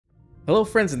Hello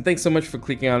friends, and thanks so much for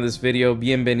clicking on this video.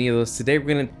 Bienvenidos. Today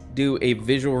we're going to do a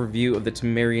visual review of the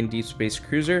Tamarian Deep Space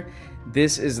Cruiser.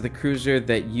 This is the cruiser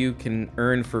that you can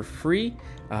earn for free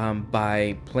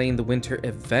by playing the winter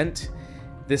event.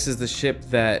 This is the ship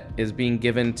that is being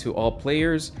given to all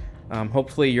players.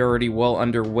 Hopefully you're already well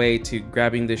underway to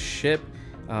grabbing this ship.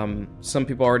 Some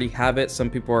people already have it, some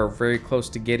people are very close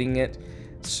to getting it.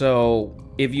 So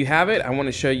if you have it, I want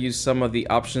to show you some of the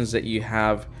options that you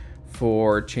have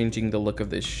for changing the look of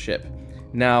this ship.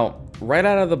 Now, right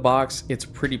out of the box, it's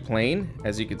pretty plain.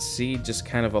 As you can see, just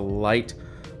kind of a light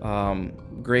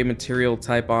gray material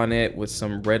type on it with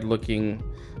some red looking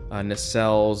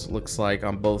nacelles, looks like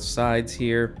on both sides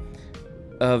here.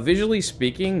 Visually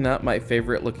speaking, not my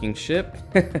favorite looking ship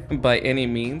by any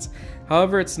means.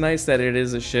 However, it's nice that it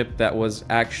is a ship that was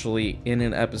actually in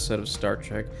an episode of Star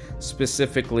Trek,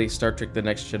 specifically Star Trek The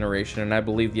Next Generation, and I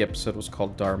believe the episode was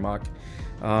called Darmok.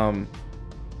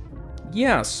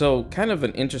 Yeah, so kind of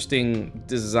an interesting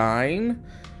design,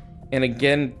 and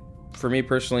again, for me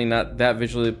personally, not that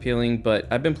visually appealing, but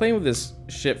I've been playing with this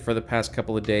ship for the past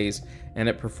couple of days and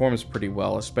it performs pretty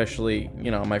well, especially, you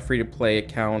know, my free-to-play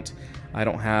account. I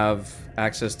don't have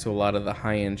access to a lot of the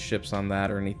high-end ships on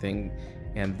that or anything,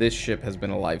 and this ship has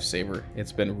been a lifesaver.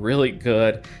 It's been really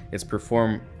good. It's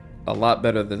performed a lot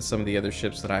better than some of the other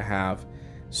ships that I have,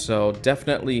 so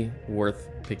definitely worth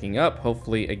picking up.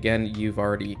 Hopefully, again, you've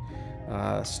already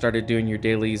started doing your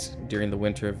dailies during the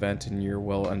winter event and you're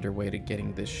well underway to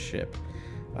getting this ship.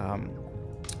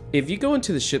 If you go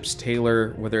into the ship's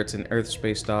tailor, whether it's an Earth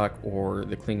space dock or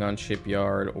the Klingon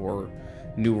shipyard or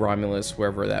New Romulus,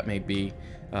 wherever that may be,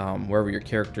 wherever your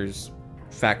character's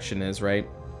faction is, right,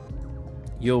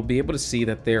 you'll be able to see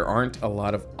that there aren't a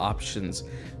lot of options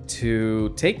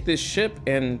to take this ship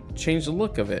and change the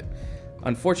look of it.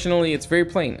 Unfortunately, it's very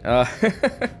plain.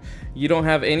 You don't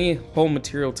have any hull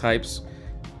material types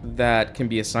that can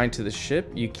be assigned to the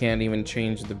ship. You can't even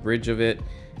change the bridge of it.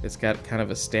 It's got kind of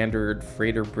a standard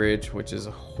freighter bridge, which is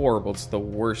horrible. It's the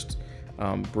worst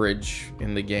bridge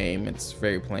in the game. It's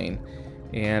very plain.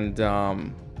 And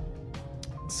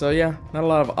so yeah, not a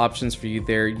lot of options for you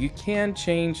there. You can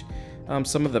change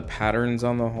some of the patterns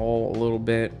on the hull a little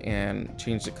bit and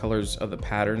change the colors of the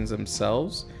patterns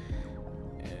themselves.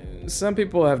 Some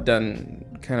people have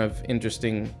done kind of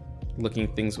interesting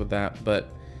looking things with that,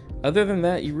 but other than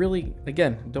that, you really,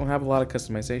 again, don't have a lot of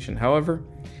customization. However,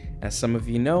 as some of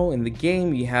you know, in the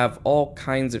game, you have all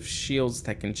kinds of shields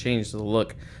that can change the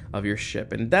look of your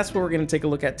ship, and that's what we're going to take a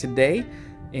look at today,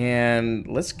 and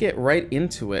let's get right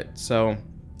into it. So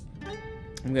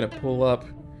I'm going to pull up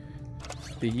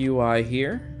the UI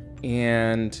here,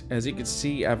 and as you can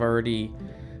see, I've already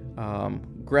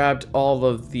grabbed all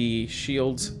of the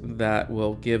shields that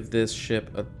will give this ship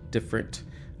a different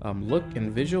look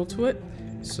and visual to it.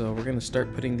 So we're going to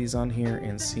start putting these on here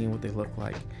and seeing what they look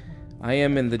like. I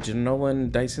am in the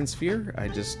Genolan Dyson Sphere. I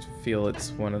just feel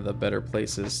it's one of the better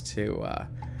places to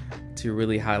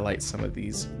really highlight some of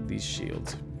these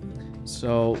shields.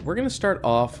 So we're going to start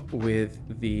off with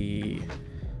the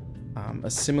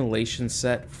assimilation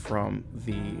set from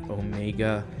the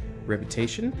Omega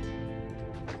Reputation.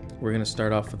 We're going to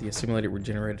start off with the Assimilated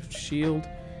Regenerative Shield,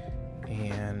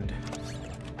 and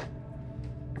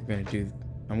I'm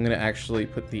going to actually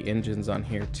put the engines on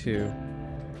here too,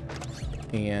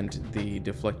 and the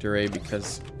deflector A,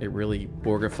 because it really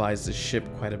Borgifies the ship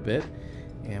quite a bit,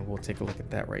 and we'll take a look at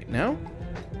that right now.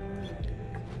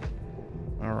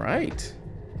 Alright,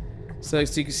 so you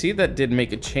can see that did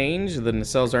make a change. The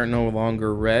nacelles are no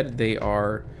longer red, they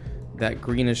are that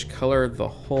greenish color. The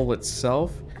hull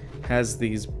itself has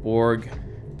these Borg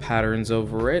patterns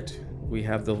over it. We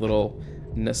have the little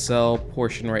nacelle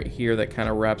portion right here that kind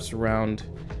of wraps around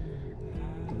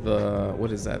the,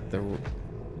 what is that?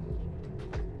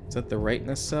 Is that the right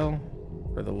nacelle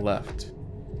or the left?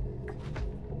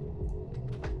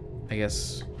 I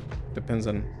guess depends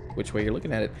on which way you're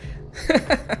looking at it.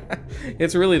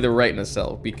 It's really the right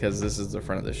nacelle because this is the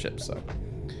front of the ship.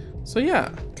 So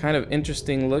yeah, kind of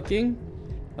interesting looking.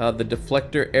 The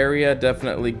deflector area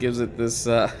definitely gives it this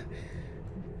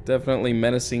definitely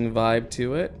menacing vibe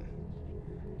to it.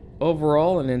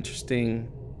 Overall, an interesting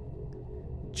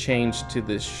change to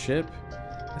this ship.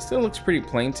 It still looks pretty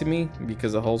plain to me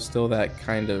because the hull's still that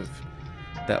kind of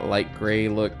that light gray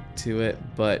look to it,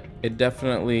 but it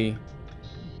definitely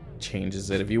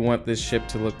changes it. If you want this ship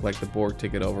to look like the Borg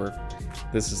took it over,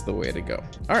 this is the way to go.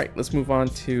 All right, let's move on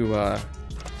to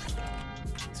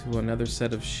another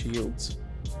set of shields.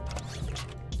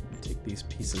 Take these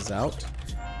pieces out.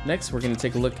 Next, we're going to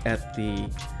take a look at the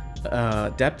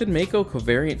adapted MACO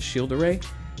Covariant shield array.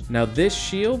 Now this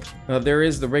shield, there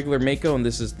is the regular MACO and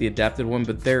this is the adapted one,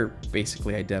 but they're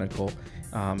basically identical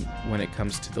when it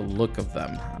comes to the look of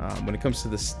them. When it comes to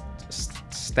the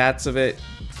stats of it,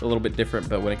 it's a little bit different,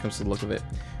 but when it comes to the look of it,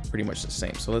 pretty much the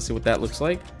same. So let's see what that looks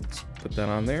like. Let's put that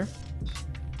on there.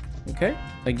 Okay,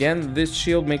 again, this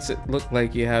shield makes it look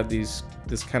like you have this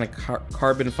kind of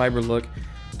carbon fiber look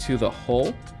to the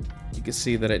hull. You can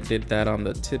see that it did that on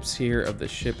the tips here of the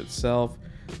ship itself,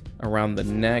 around the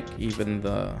neck, even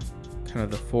the kind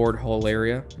of the forward hull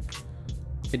area.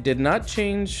 It did not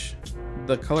change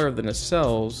the color of the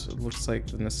nacelles. It looks like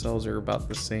the nacelles are about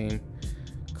the same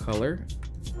color.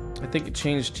 I think it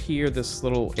changed here, this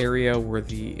little area where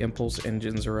the impulse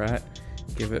engines are at.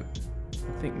 Give it,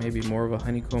 I think, maybe more of a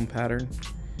honeycomb pattern.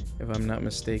 If I'm not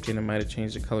mistaken, it might have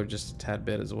changed the color just a tad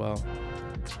bit as well.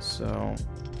 So,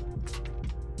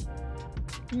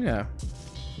 yeah.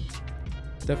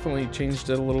 Definitely changed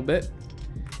it a little bit.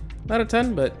 Not a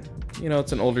ton, but, you know,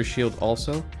 it's an older shield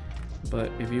also.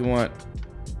 But if you want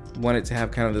it to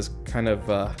have kind of this kind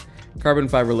of carbon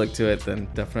fiber look to it, then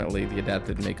definitely the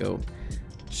adapted MACO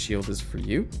shield is for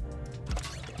you.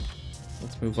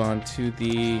 Let's move on to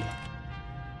the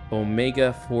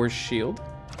Omega Force shield.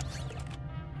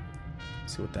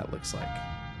 See what that looks like.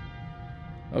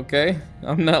 Okay,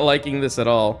 I'm not liking this at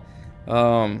all.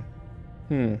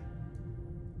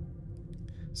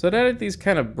 So it added these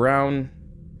kind of brown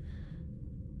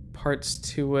parts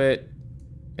to it.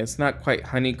 It's not quite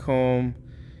honeycomb.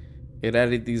 It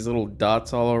added these little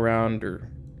dots all around, or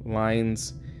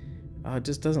lines. It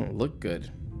just doesn't look good.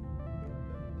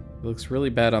 It looks really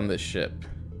bad on this ship.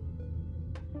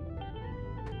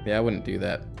 Yeah, I wouldn't do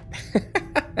that.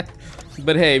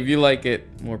 But hey, if you like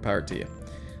it, more power to you.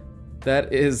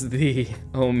 That is the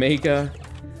Omega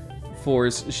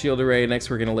Force shield array. Next,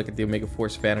 we're going to look at the Omega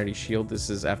Force Vanity shield. This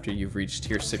is after you've reached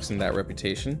tier 6 in that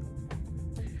reputation.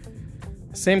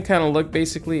 Same kind of look,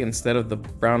 basically. Instead of the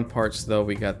brown parts, though,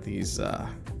 we got these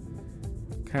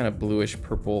kind of bluish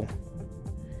purple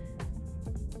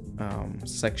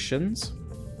sections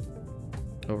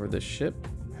over the ship.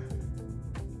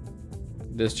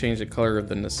 It does change the color of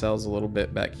the nacelles a little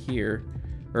bit back here.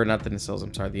 Or not the nacelles,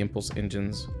 I'm sorry, the impulse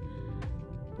engines.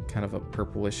 Kind of a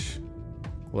purplish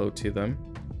glow to them.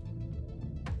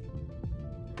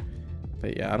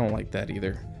 But yeah, I don't like that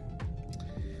either.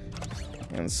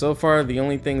 And so far, the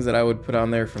only things that I would put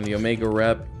on there from the Omega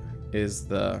rep is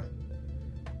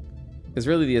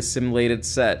really the Assimilated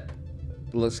set.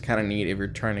 It looks kind of neat if you're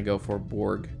trying to go for a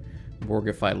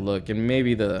Borgified look, and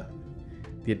maybe the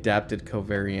adapted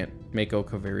Covariant, MACO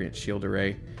Covariant shield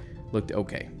array looked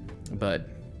okay, but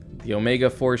the Omega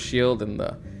Force shield and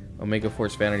the Omega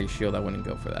Force Vanity shield, I wouldn't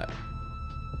go for that.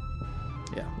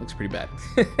 Yeah, looks pretty bad.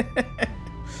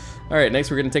 All right, next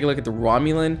we're gonna take a look at the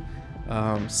Romulan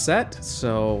set.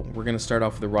 So we're gonna start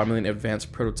off with the Romulan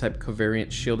Advanced Prototype Covariant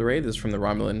shield array. This is from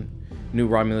the new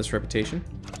Romulus reputation.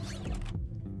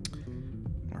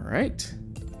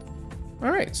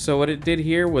 All right, so what it did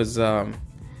here was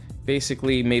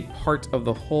basically made part of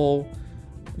the hull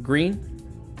green,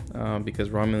 because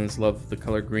Romulans love the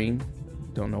color green.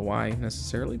 Don't know why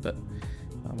necessarily, but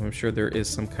I'm sure there is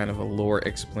some kind of a lore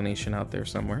explanation out there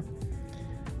somewhere.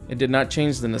 It did not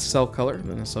change the nacelle color.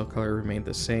 The nacelle color remained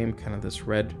the same, kind of this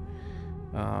red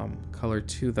color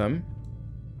to them.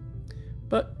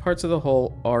 But parts of the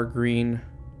hull are green.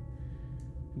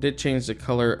 Did change the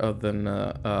color of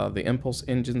the impulse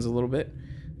engines a little bit.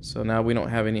 So now we don't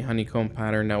have any honeycomb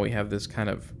pattern. Now we have this kind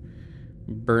of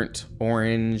burnt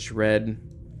orange red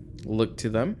look to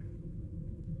them.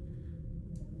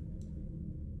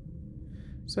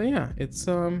 So yeah, it's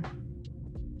a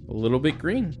little bit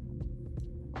green.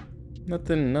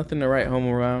 Nothing to write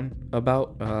home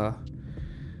about,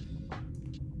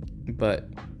 but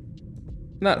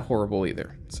not horrible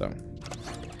either. So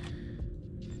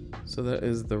that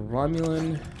is the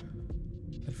Romulan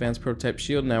Advanced Prototype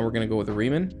shield. Now we're gonna go with the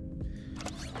Riemann.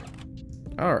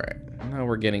 All right, now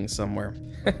we're getting somewhere.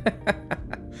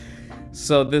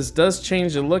 So this does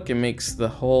change the look. It makes the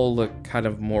hull look kind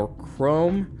of more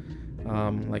chrome,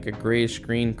 like a grayish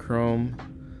green chrome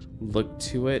look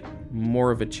to it.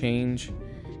 More of a change.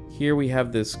 Here we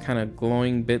have this kind of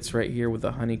glowing bits right here with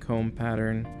the honeycomb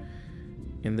pattern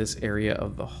in this area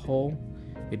of the hull.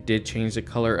 It did change the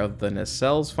color of the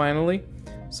nacelles finally.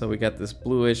 So we got this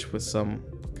bluish with some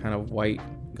kind of white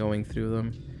going through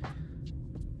them.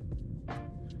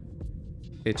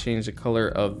 It changed the color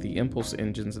of the impulse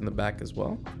engines in the back as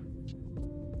well.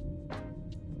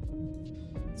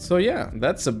 So yeah,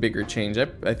 that's a bigger change.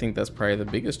 I think that's probably the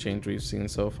biggest change we've seen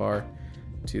so far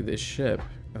to this ship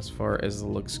as far as the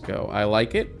looks go. I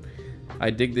like it.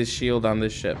 I dig this shield on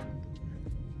this ship.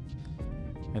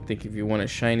 I think if you want a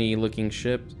shiny looking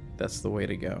ship, that's the way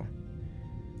to go.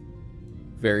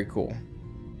 Very cool.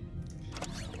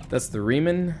 That's the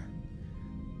Riemann.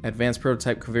 Advanced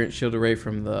prototype covariant shield array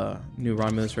from the new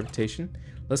Romulus Reputation.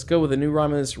 Let's go with the new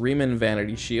Romulus Riemann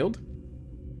Vanity shield.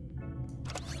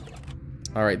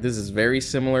 Alright, this is very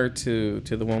similar to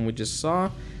the one we just saw.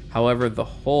 However, the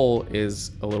hull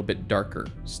is a little bit darker.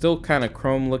 Still kind of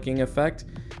chrome looking effect,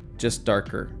 just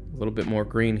darker. A little bit more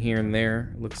green here and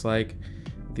there, looks like.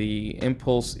 The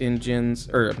impulse engines,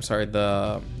 or I'm sorry,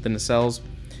 the nacelles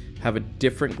have a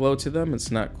different glow to them.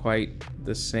 It's not quite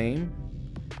the same.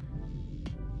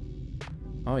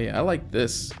 Oh yeah, I like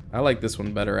this. I like this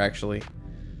one better, actually.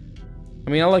 I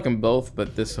mean, I like them both,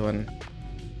 but this one,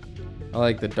 I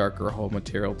like the darker hull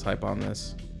material type on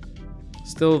this.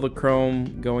 Still the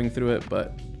chrome going through it,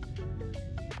 but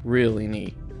really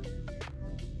neat.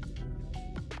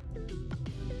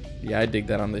 Yeah, I dig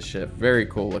that on this ship. Very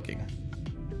cool looking.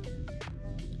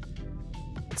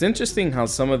 It's interesting how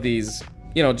some of these,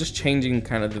 you know, just changing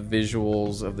kind of the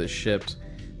visuals of the ships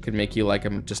could make you like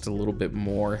them just a little bit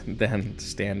more than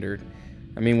standard.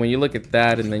 I mean, when you look at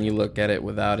that and then you look at it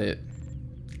without it,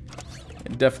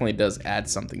 it definitely does add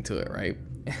something to it, right?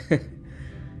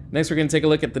 Next, we're going to take a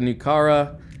look at the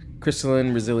Nukara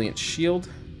Crystalline Resilient Shield.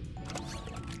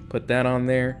 Put that on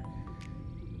there.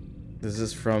 This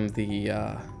is from the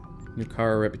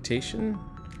Nukara Reputation.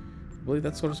 I believe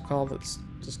that's what it's called. Let's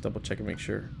just double check and make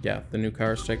sure. Yeah, the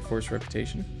Nukara Strike Force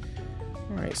Reputation.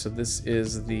 Alright, so this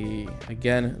is the,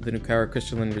 again, the Nukara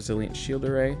Crystalline Resilient Shield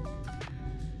Array.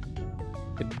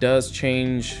 It does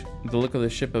change the look of the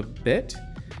ship a bit.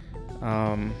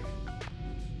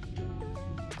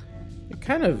 It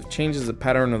kind of changes the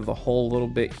pattern of the hull a little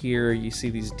bit here. You see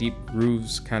these deep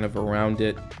grooves kind of around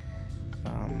it.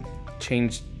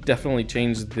 Definitely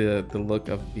changed the look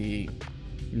of the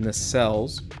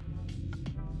nacelles.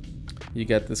 You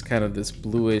got this kind of this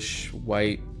bluish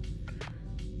white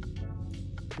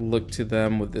look to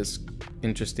them with this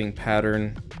interesting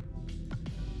pattern.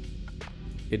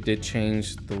 It did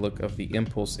change the look of the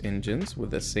impulse engines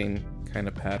with the same kind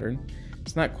of pattern.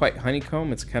 It's not quite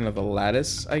honeycomb, it's kind of a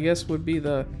lattice, I guess would be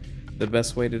the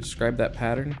best way to describe that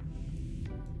pattern.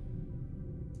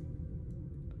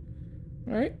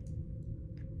 Alright.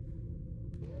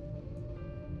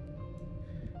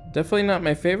 Definitely not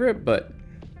my favorite, but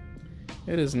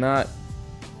it is not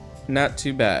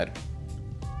too bad.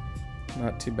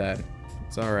 Not too bad.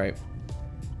 It's alright.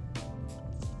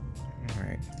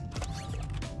 Alright.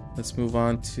 Let's move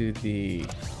on to the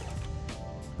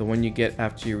one you get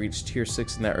after you reach tier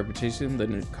 6 in that reputation, the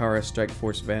Nukara Strike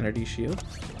Force Vanity Shield.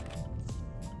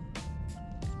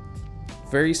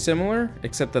 Very similar,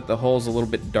 except that the hull is a little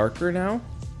bit darker now.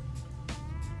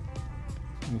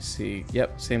 Let me see.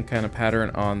 Yep, same kind of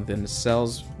pattern on the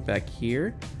nacelles back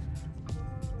here.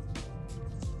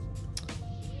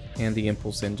 And the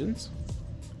impulse engines.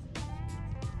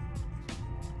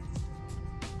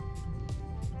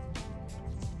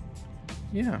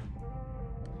 Yeah.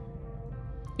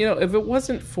 You know, if it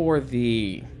wasn't for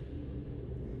the...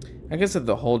 I guess if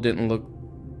the hull didn't look...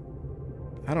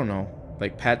 I don't know,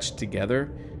 like patched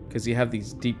together. Because you have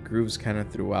these deep grooves kind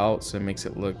of throughout, so it makes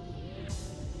it look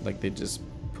like they just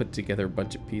put together a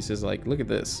bunch of pieces. Like, look at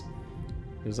this.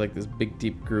 There's like this big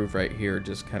deep groove right here,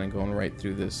 just kind of going right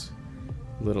through this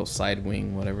little side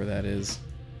wing, whatever that is.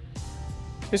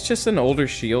 It's just an older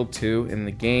shield too in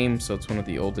the game, so it's one of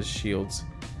the oldest shields.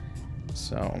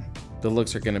 So the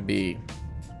looks are going to be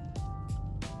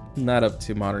not up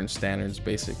to modern standards,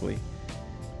 basically.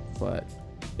 But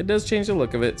it does change the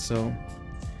look of it, so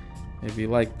if you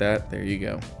like that, there you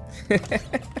go.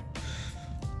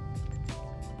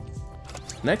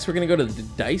 Next, we're going to go to the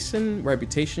Dyson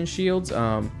Reputation Shields.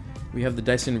 We have the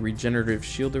Dyson Regenerative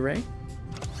Shield Array.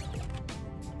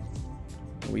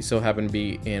 We so happen to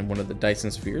be in one of the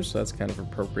Dyson spheres, so that's kind of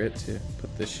appropriate to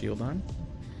put this shield on.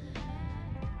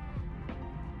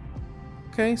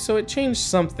 Okay, so it changed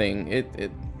something.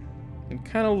 It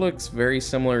kind of looks very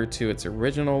similar to its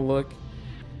original look.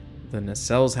 The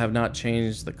nacelles have not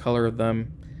changed the color of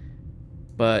them,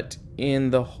 but in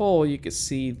the hull you can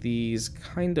see these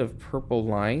kind of purple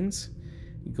lines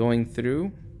going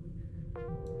through.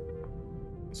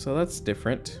 So that's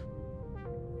different.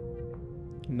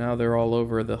 Now they're all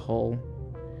over the hull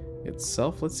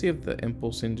itself. Let's see if the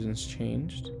impulse engines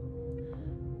changed.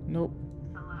 Nope,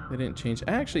 they didn't change.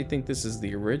 I actually think this is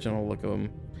the original look of them.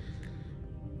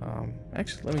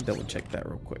 Actually, let me double check that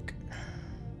real quick.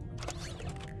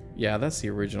 Yeah, that's the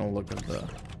original look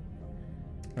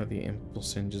of the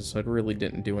impulse engines, so it really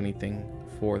didn't do anything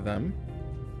for them.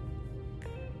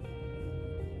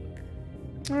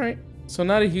 Alright, So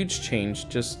not a huge change,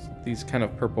 just these kind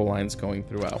of purple lines going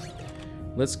throughout.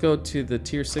 Let's go to the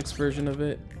tier 6 version of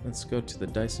it. Let's go to the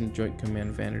Dyson Joint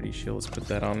Command Vanity Shield. Let's put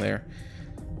that on there.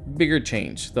 Bigger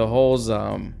change. The hole's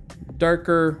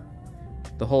darker.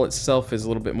 The hole itself is a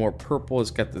little bit more purple. It's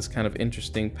got this kind of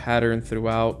interesting pattern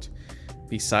throughout,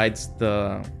 besides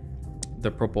the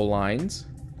purple lines.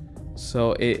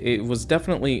 So it was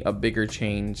definitely a bigger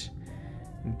change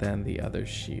than the other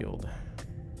shield.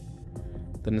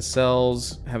 The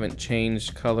nacelles haven't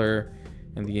changed color,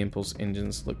 and the impulse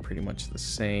engines look pretty much the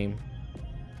same.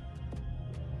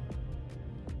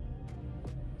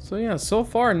 So yeah, so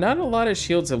far not a lot of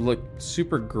shields have looked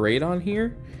super great on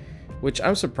here, which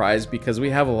I'm surprised because we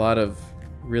have a lot of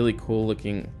really cool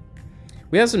looking...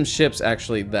 We have some ships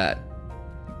actually that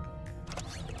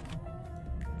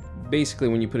basically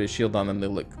when you put a shield on them, they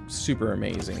look super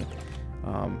amazing.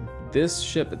 This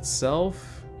ship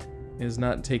itself is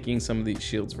not taking some of these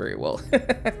shields very well.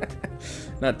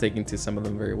 Not taking to some of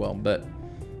them very well, but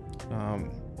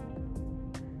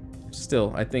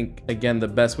still, I think, again, the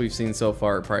best we've seen so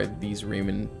far are probably these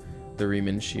the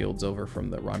Riemann shields over from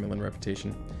the Romulan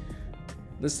Reputation.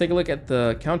 Let's take a look at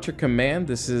the Counter Command.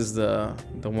 This is the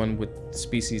one with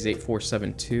species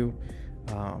 8472.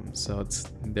 So it's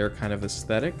their kind of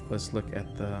aesthetic. Let's look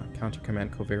at the Counter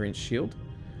Command Covariant shield.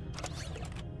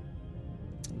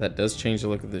 That does change the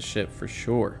look of the ship for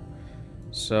sure.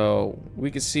 So we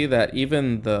can see that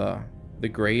even the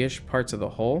grayish parts of the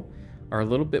hull are a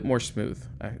little bit more smooth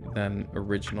than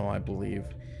original, I believe.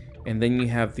 And then you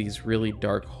have these really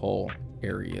dark hull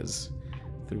areas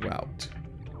throughout.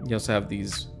 You also have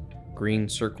these green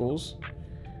circles.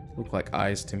 Look like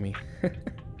eyes to me.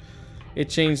 It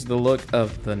changed the look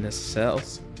of the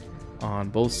nacelles on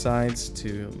both sides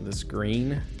to this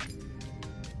green.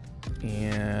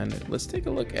 And let's take a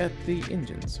look at the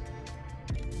engines.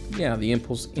 Yeah, the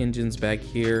impulse engines back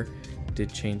here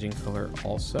did change in color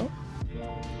also.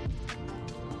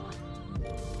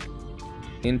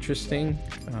 Interesting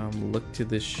look to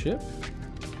this ship.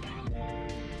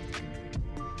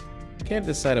 Can't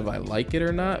decide if I like it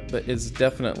or not, but it's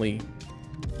definitely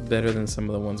better than some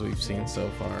of the ones we've seen so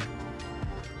far.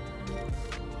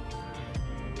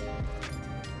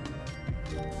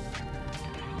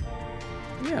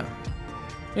 Yeah.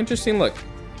 Interesting look.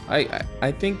 I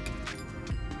think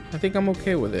I'm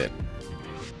okay with it.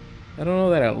 I don't know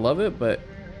that I love it, but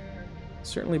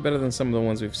certainly better than some of the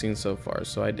ones we've seen so far,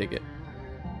 so I dig it.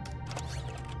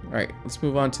 Alright, let's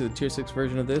move on to the tier 6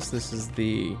 version of this. This is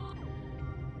the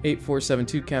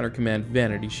 8472 Counter Command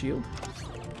Vanity Shield.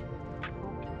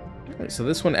 Alright, so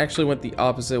this one actually went the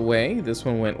opposite way. This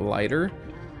one went lighter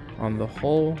on the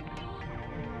hull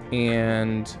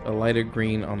and a lighter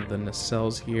green on the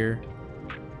nacelles here.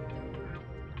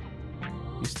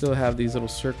 You still have these little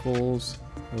circles,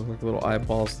 look like little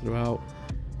eyeballs throughout,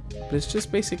 but it's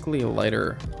just basically a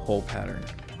lighter hull pattern.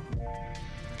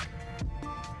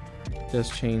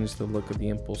 Just change the look of the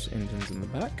impulse engines in the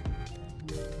back.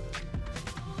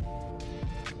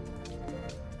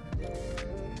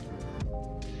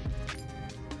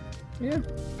 Yeah.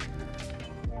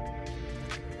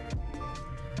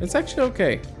 It's actually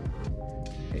okay.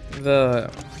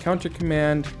 The Counter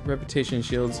Command Reputation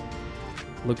shields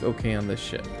look okay on this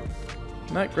ship.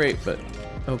 Not great, but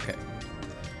okay.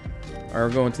 Alright, we're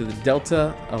going to the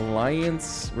Delta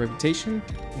Alliance Reputation,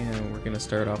 and we're going to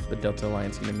start off the Delta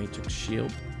Alliance Unimatrix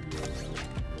shield.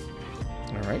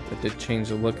 Alright, that did change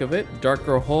the look of it.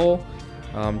 Darker hull,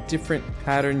 different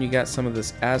pattern. You got some of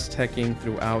this Aztecing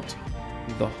throughout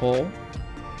the hull.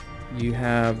 You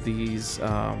have these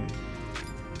kind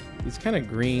of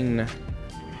green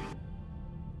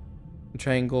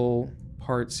triangle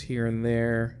parts here and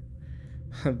there.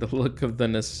 The look of the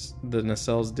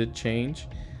nacelles did change.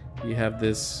 You have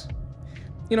this,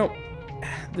 you know,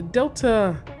 the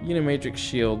Delta Unimatrix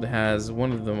shield has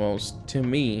one of the most, to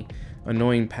me,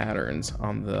 annoying patterns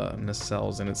on the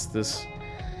nacelles, and it's this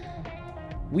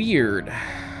weird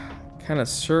kind of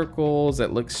circles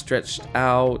that look stretched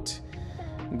out,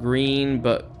 green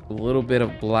but a little bit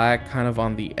of black kind of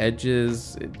on the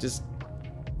edges. It just,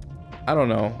 I don't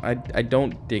know, I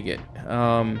don't dig it.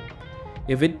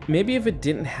 Maybe if it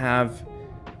didn't have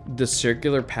the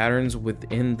circular patterns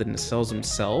within the nacelles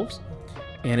themselves,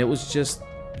 and it was just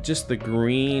the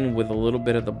green with a little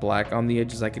bit of the black on the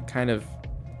edges, I could kind of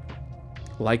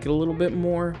like it a little bit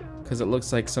more, because it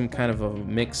looks like some kind of a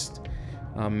mixed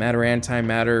matter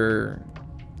antimatter,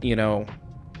 you know,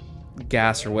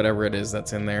 gas or whatever it is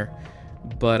that's in there.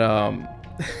 But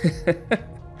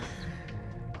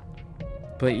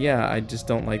but yeah, I just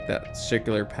don't like that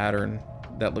circular pattern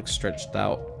that looks stretched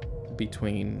out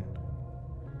between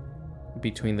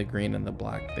between the green and the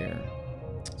black there.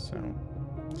 So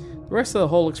the rest of the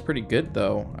hull looks pretty good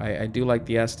though. I do like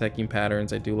the Aztecing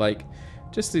patterns. I do like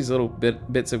just these little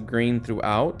bits of green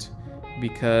throughout,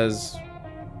 because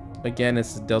again,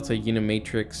 it's the Delta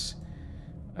Unimatrix.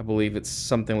 I believe it's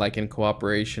something like in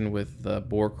cooperation with the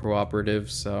Borg Cooperative,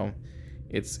 so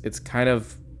it's kind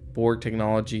of Borg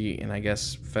technology and I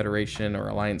guess Federation or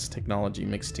Alliance technology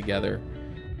mixed together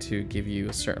to give you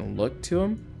a certain look to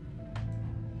them.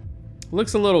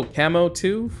 Looks a little camo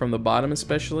too, from the bottom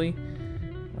especially.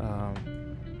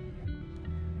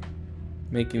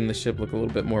 Making the ship look a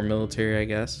little bit more military, I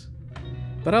guess.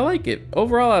 But I like it.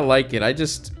 Overall, I like it.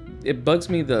 It bugs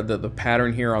me the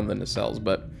pattern here on the nacelles,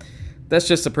 but that's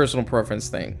just a personal preference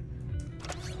thing.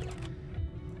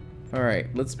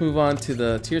 Alright, let's move on to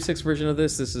the Tier 6 version of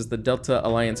this. This is the Delta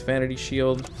Alliance Vanity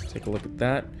Shield. Take a look at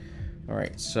that.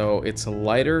 Alright, so it's a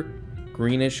lighter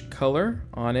greenish color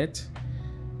on it.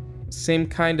 Same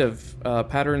kind of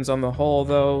patterns on the hull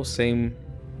though. Same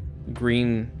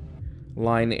green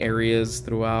line areas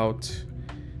throughout.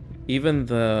 Even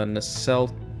the nacelle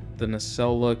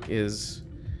look is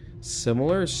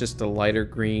similar. It's just a lighter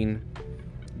green,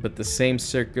 but the same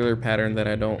circular pattern that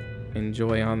I don't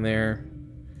enjoy on there.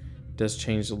 Does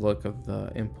change the look of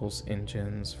the impulse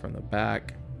engines from the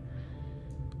back.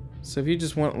 So if you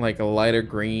just want like a lighter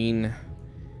green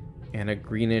and a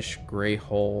greenish gray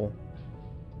hull,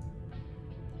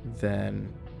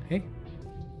 then hey,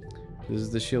 this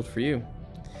is the shield for you.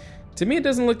 To me, it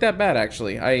doesn't look that bad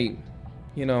actually.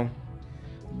 You know,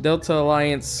 Delta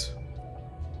Alliance,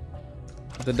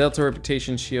 the Delta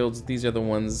Reputation shields, these are the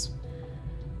ones,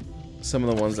 some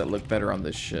of the ones that look better on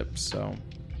this ship, so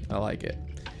I like it.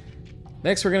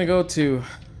 Next, we're gonna go to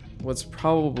what's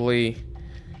probably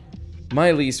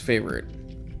my least favorite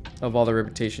of all the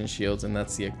Reputation shields, and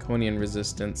that's the Iconian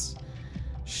Resistance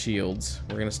shields.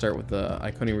 We're gonna start with the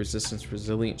Iconian Resistance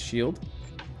Resilient shield.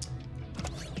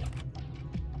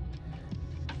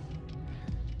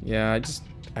 Yeah,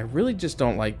 I really just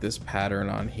don't like this pattern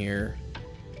on here.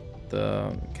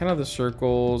 The kind of the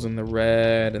circles and the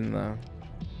red and the...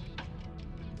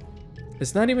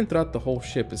 It's not even throughout the whole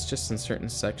ship, it's just in certain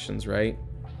sections, right?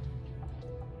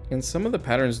 And some of the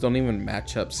patterns don't even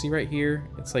match up. See right here?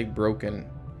 It's like broken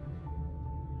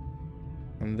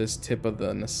on this tip of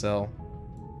the nacelle.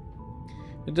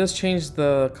 It does change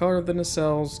the color of the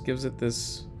nacelles, gives it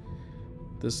this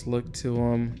look to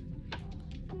them.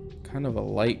 Kind of a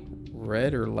light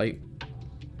red or light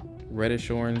reddish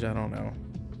orange, I don't know.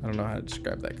 I don't know how to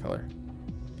describe that color.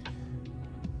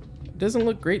 It doesn't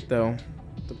look great though.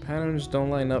 The patterns don't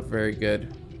line up very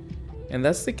good. And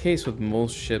that's the case with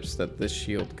most ships that this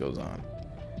shield goes on,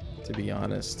 to be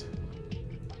honest.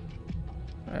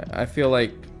 I feel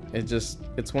like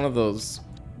it's one of those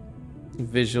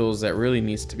visuals that really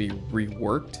needs to be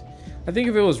reworked. I think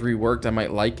if it was reworked, I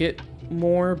might like it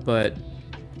more, but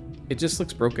it just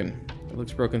looks broken. It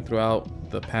looks broken throughout.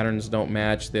 The patterns don't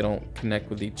match, they don't connect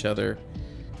with each other,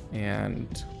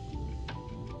 and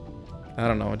I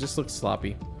don't know, it just looks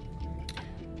sloppy.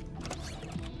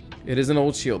 It is an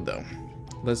old shield though.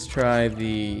 Let's try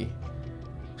the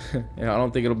I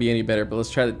don't think it'll be any better, but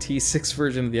let's try the T6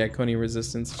 version of the Iconian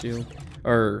Resistance shield,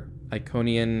 or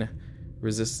Iconian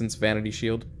Resistance Vanity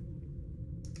shield.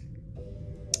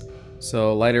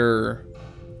 So lighter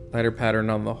pattern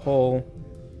on the hull.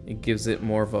 It gives it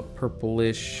more of a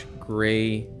purplish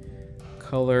gray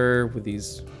color with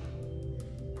these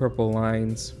purple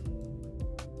lines.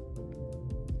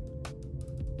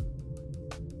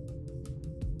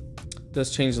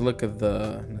 Does change the look of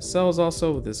the nacelles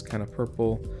also with this kind of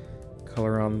purple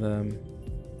color on them.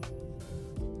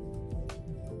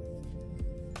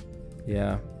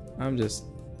 Yeah, I just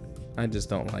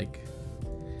don't like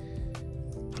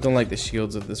the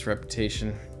shields of this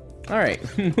Reputation. All right,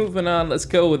 moving on. Let's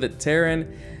go with the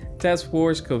Terran Task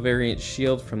Force Covariant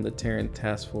shield from the Terran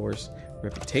Task Force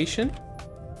Reputation.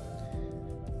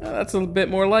 That's a bit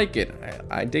more like it.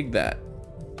 I dig that.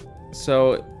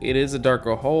 So it is a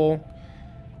darker hull,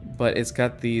 but it's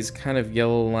got these kind of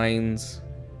yellow lines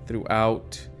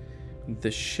throughout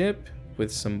the ship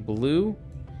with some blue.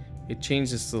 It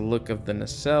changes the look of the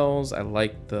nacelles. I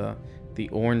like the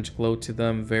orange glow to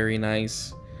them. Very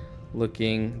nice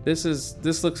looking. This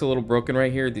looks a little broken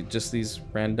right here. Just these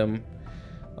random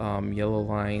yellow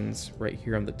lines right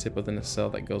here on the tip of the nacelle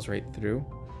that goes right through.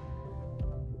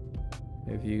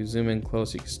 If you zoom in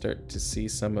close, you can start to see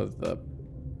some of the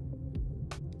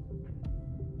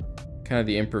kind of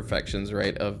the imperfections,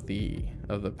 right, of the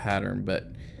pattern,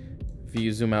 but if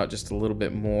you zoom out just a little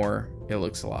bit more, it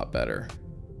looks a lot better.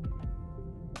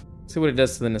 See what it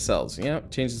does to the nacelles. Yeah,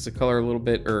 changes the color a little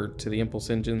bit, or to the impulse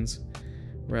engines.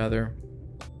 rather.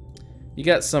 You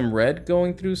got some red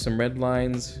going through, some red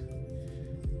lines.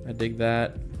 I dig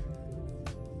that.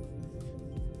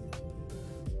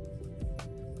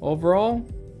 Overall,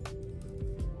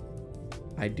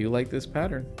 I do like this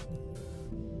pattern.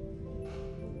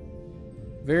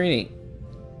 Very neat.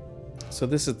 So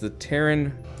this is the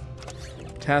Terran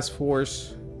Task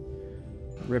Force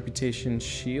Reputation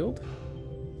Shield.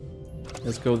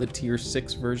 Let's go with the tier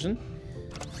 6 version.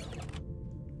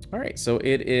 Alright, so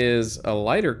it is a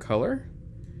lighter color.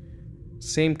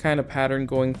 Same kind of pattern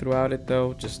going throughout it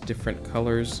though, just different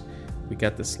colors. We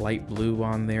got this light blue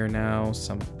on there now,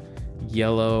 some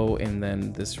yellow, and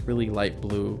then this really light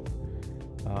blue.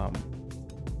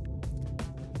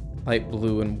 Light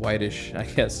blue and whitish, I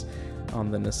guess, on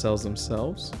the nacelles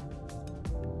themselves.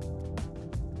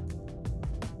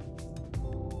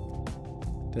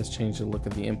 Does change the look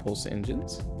of the impulse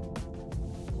engines.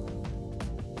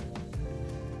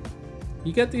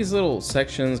 You get these little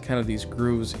sections, kind of these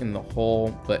grooves in the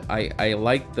hull, but I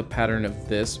like the pattern of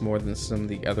this more than some of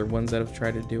the other ones that have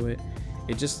tried to do it.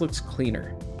 It just looks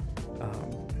cleaner.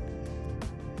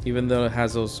 Even though it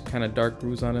has those kind of dark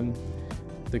grooves on them,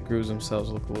 the grooves themselves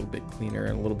look a little bit cleaner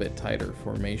and a little bit tighter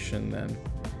formation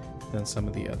than some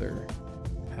of the other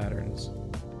patterns.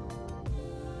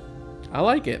 I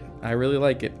like it. I really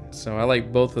like it. So I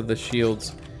like both of the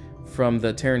shields from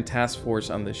the Terran Task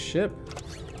Force on the ship.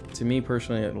 To me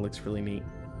personally, it looks really neat.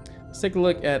 Let's take a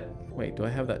look at, wait, do I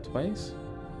have that twice?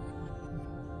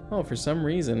 Oh, for some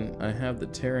reason I have the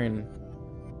Terran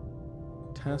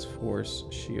Task Force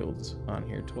shields on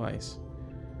here twice.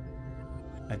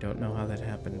 I don't know how that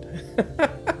happened.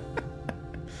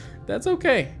 That's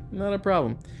okay, not a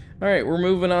problem. All right, we're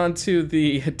moving on to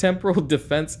the Temporal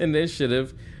Defense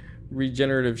Initiative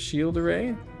Regenerative Shield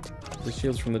Array. The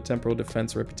shields from the Temporal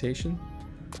Defense Reputation.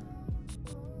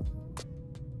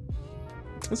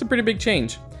 That's a pretty big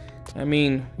change. I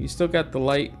mean, you still got the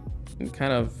light,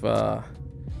 kind of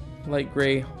light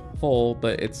gray hull,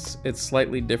 but it's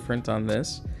slightly different on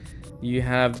this. You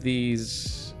have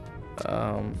these,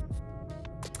 I don't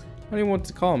even know what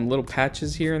to call them, little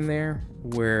patches here and there,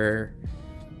 where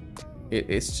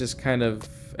it's just kind of,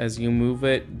 as you move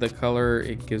it, the color,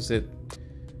 it gives it,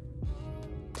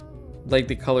 like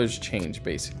the colors change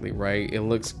basically, right? It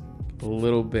looks a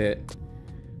little bit,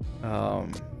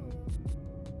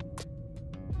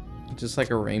 just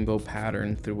like a rainbow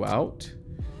pattern throughout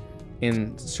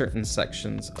in certain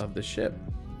sections of the ship.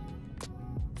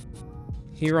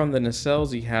 Here on the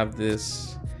nacelles, you have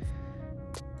this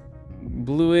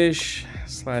bluish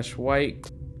 /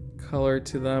 white color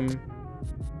to them.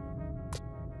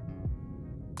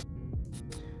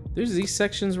 There's these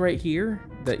sections right here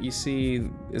that you see,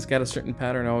 it's got a certain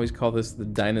pattern. I always call this the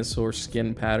dinosaur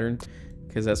skin pattern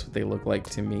because that's what they look like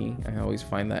to me. I always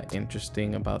find that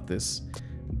interesting about this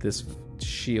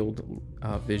shield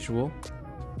visual.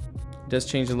 It does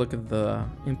change the look of the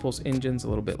impulse engines, a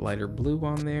little bit lighter blue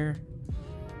on there.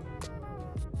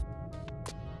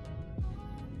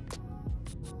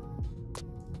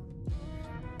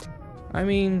 I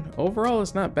mean, overall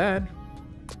it's not bad.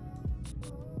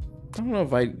 I don't know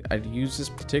if I'd use this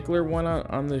particular one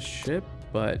on this ship,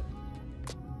 but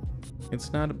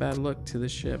it's not a bad look to the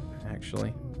ship,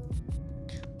 actually.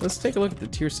 Let's take a look at the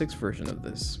tier 6 version of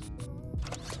this.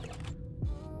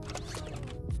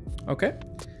 Okay,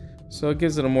 so it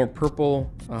gives it a more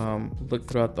purple look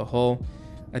throughout the hull.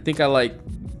 I think I like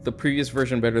the previous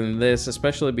version better than this,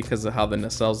 especially because of how the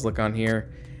nacelles look on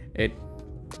here. It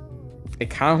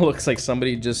kind of looks like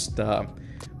somebody just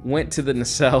went to the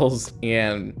nacelles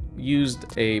and used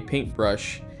a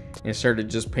paintbrush and started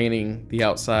just painting the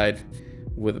outside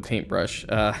with a paintbrush.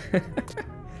 It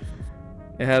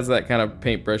has that kind of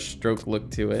paintbrush stroke look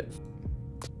to it.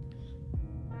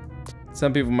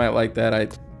 Some people might like that. I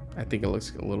think it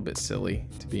looks a little bit silly,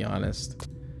 to be honest.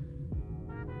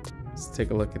 Let's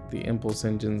take a look at the impulse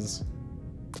engines.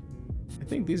 I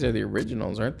think these are the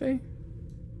originals, aren't they?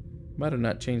 Might have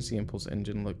not changed the impulse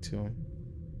engine look to them.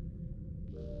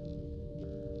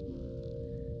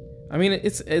 I mean,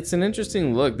 it's an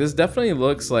interesting look. This definitely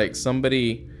looks like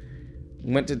somebody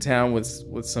went to town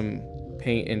with some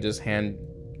paint and just hand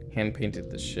painted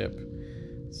the ship.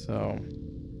 So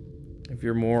if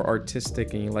you're more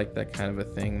artistic and you like that kind of a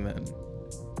thing, then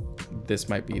this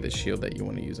might be the shield that you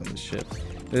want to use on the ship.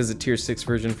 This is a tier 6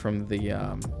 version from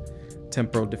the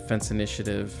Temporal Defense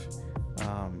Initiative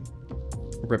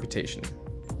Reputation.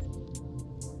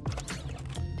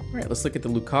 All right, let's look at the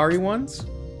Lucari ones,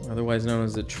 otherwise known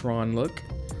as the Tron look.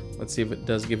 Let's see if it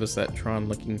does give us that Tron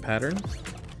looking pattern.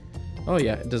 Oh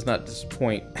yeah, it does not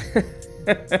disappoint.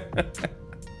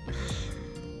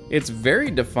 It's very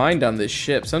defined on this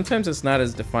ship. Sometimes it's not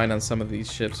as defined on some of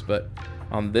these ships, but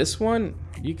on this one,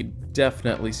 you could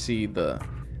definitely see the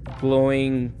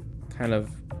glowing kind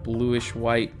of bluish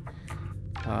white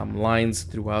lines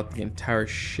throughout the entire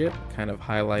ship, kind of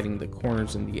highlighting the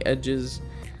corners and the edges.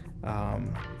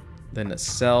 The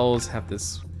nacelles have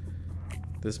this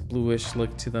bluish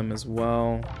look to them as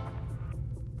well.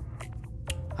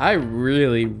 I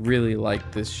really like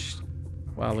this.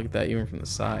 Wow, look at that, even from the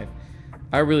side.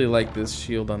 I really like this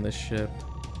shield on this ship.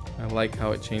 I like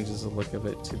how it changes the look of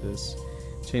it to this.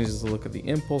 Changes the look of the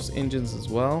impulse engines as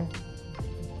well.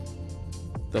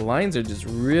 The lines are just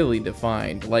really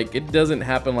defined. Like, it doesn't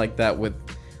happen like that with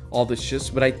all the ships,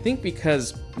 but I think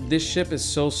because this ship is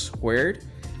so squared,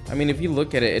 I mean, if you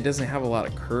look at it, it doesn't have a lot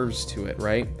of curves to it,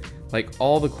 right? Like,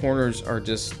 all the corners are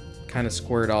just kind of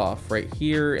squared off right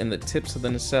here, and the tips of the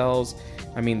nacelles.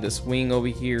 I mean, this wing over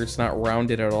here, it's not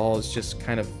rounded at all. It's just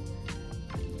kind of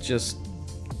just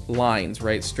lines,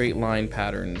 right? Straight line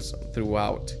patterns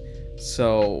throughout.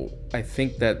 So I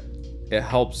think that it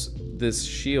helps this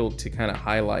shield to kind of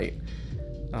highlight,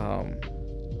 or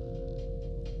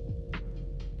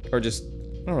just,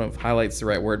 I don't know if highlight's the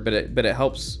right word, but it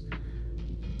helps.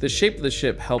 The shape of the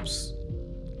ship helps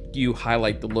you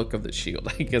highlight the look of the shield,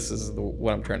 I guess is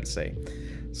what I'm trying to say.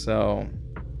 So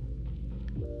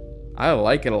I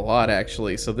like it a lot,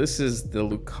 actually. So this is the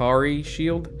Lucari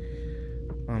shield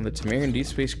on the Tamarian Deep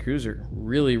Space Cruiser.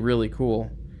 Really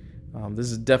cool.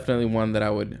 This is definitely one that I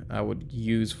would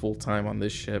use full time on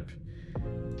this ship.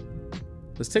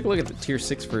 Let's take a look at the tier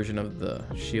 6 version of the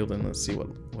shield and let's see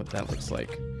what that looks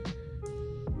like.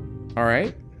 All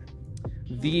right.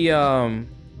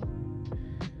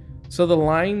 So the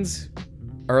lines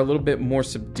are a little bit more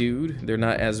subdued. They're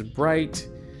not as bright.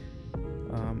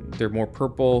 They're more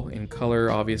purple in color,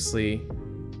 obviously.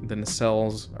 The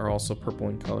nacelles are also purple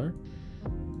in color.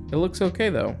 It looks okay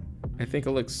though. I think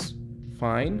it looks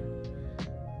fine.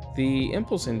 The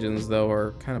impulse engines though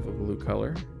are kind of a blue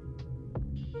color.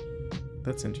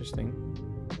 That's interesting.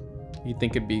 You'd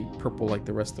think it'd be purple like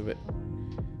the rest of it,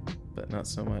 but not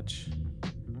so much.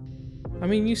 I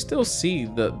mean, you still see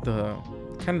the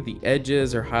kind of the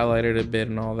edges are highlighted a bit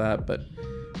and all that, but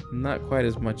not quite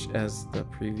as much as the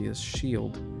previous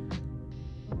shield.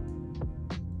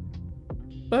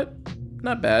 But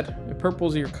not bad. If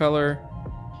purple's your color,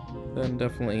 then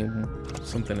definitely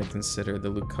something to consider. The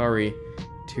Lucari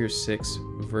tier 6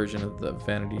 version of the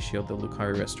Vanity shield, the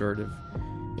Lucari Restorative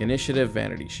Initiative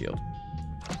Vanity shield.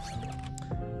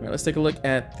 All right, let's take a look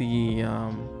at the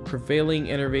Prevailing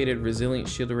Innovated Resilient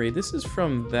Shield Array. This is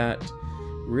from that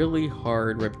really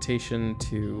hard reputation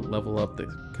to level up the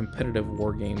competitive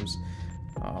war games.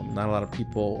 Not a lot of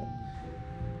people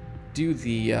do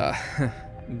the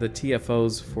the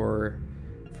TFOs for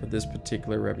this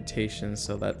particular reputation,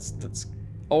 so that's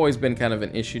always been kind of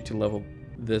an issue to level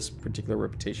this particular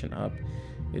reputation up.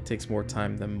 It takes more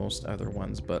time than most other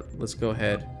ones, but let's go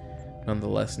ahead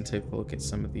nonetheless and take a look at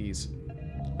some of these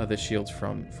other shields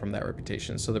from that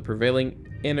reputation. So the Prevailing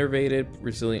Innovated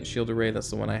Resilient Shield Array, that's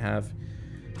the one I have.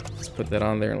 Let's put that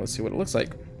on there and let's see what it looks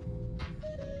like.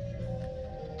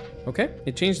 Okay,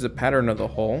 it changed the pattern of the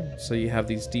hull, so you have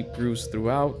these deep grooves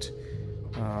throughout.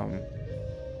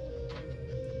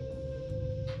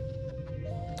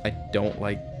 I don't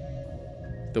like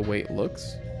the way it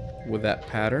looks with that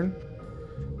pattern.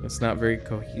 It's not very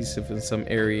cohesive in some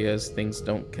areas. Things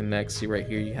don't connect. See right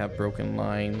here you have broken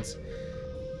lines.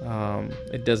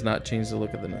 It does not change the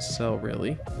look of the nacelle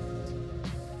really,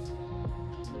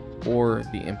 or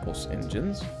the impulse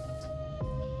engines.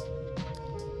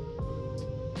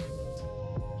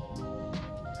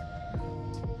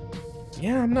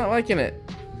 Yeah, I'm not liking it.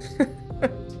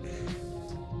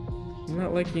 I'm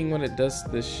not liking what it does to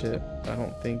this ship. I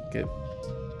don't think it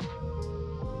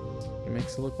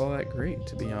makes it look all that great,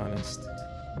 to be honest.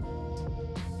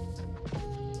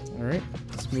 Alright,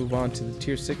 let's move on to the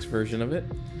tier 6 version of it.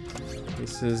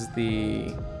 This is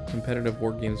the Competitive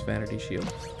War Games Vanity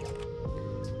Shield.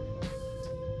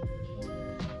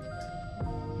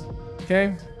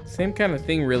 Okay, same kind of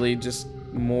thing really, just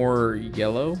more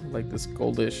yellow, like this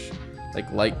goldish, like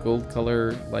light gold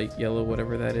color, light yellow,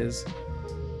 whatever that is.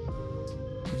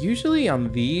 Usually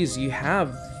on these you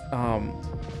have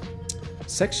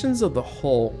sections of the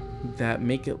hull that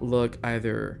make it look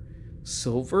either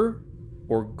silver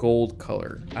or gold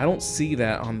color. I don't see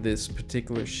that on this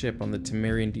particular ship, on the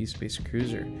Tamarian Deep Space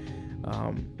Cruiser.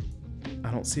 I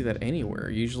don't see that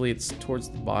anywhere. Usually it's towards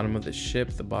the bottom of the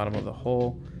ship, the bottom of the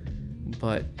hull.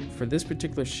 But for this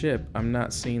particular ship, I'm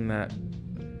not seeing that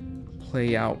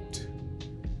play out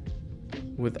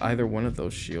with either one of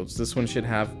those shields. This one should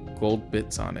have gold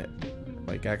bits on it.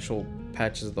 like actual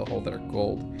patches of the hull that are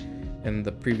gold, and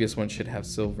the previous one should have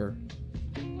silver.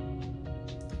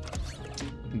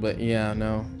 But yeah,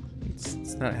 no,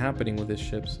 it's not happening with this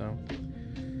ship, so.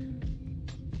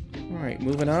 Alright,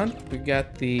 moving on. We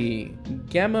got the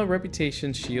Gamma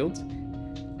Reputation Shield.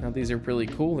 Now these are really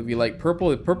cool. If you like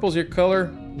purple, if purple's your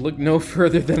color, look no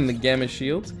further than the Gamma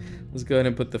Shields. Let's go ahead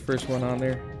and put the first one on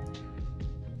there.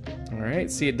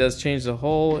 Alright, see, it does change the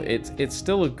hull. It's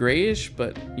still a grayish,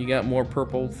 but you got more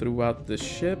purple throughout the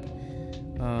ship.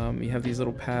 You have these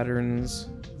little patterns,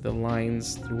 the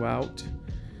lines throughout.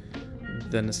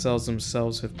 The nacelles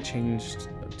themselves have changed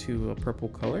to a purple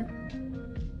color.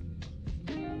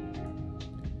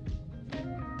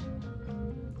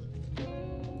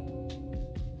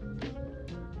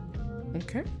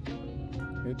 Okay.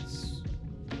 It's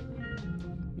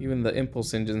even the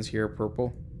impulse engines here are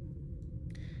purple.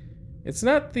 It's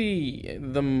not the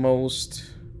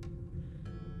most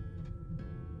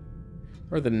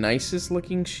or the nicest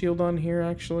looking shield on here,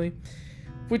 actually,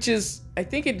 which is, I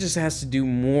think it just has to do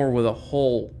more with the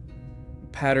whole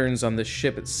patterns on the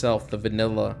ship itself, the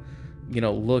vanilla, you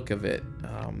know, look of it,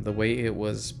 the way it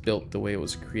was built, the way it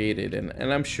was created,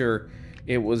 and I'm sure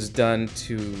it was done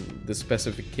to the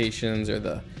specifications or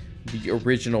the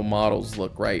original models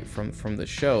look, right, from the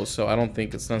show. So I don't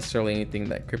think it's necessarily anything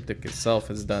that Cryptic itself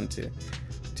has done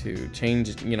to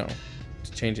change, you know,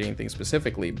 to change anything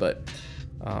specifically, but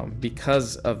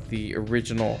because of the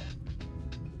original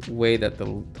way that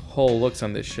the hull looks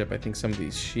on this ship, I think some of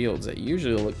these shields that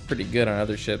usually look pretty good on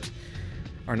other ships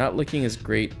are not looking as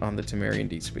great on the Tamarian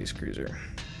Deep Space Cruiser.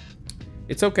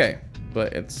 It's okay,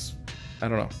 but it's, I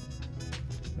don't know,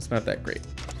 it's not that great.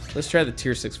 Let's try the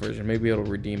tier 6 version. Maybe it'll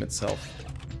redeem itself.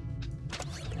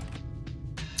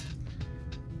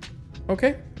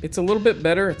 Okay, it's a little bit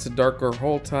better. It's a darker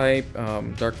hull type,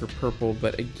 darker purple,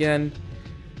 but again,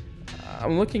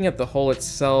 I'm looking at the hull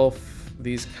itself,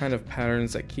 these kind of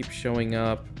patterns that keep showing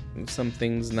up, some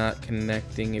things not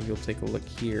connecting. If you'll take a look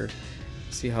here,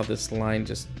 see how this line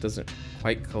just doesn't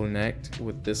quite connect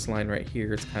with this line right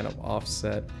here. It's kind of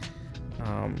offset.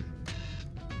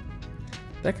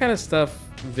 That kind of stuff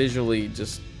visually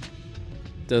just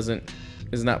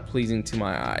is not pleasing to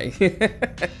my eye.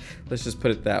 Let's just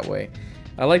put it that way.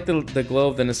 I like the glow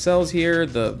of the nacelles here,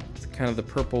 the kind of the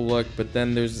purple look, but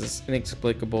then there's this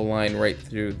inexplicable line right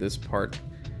through this part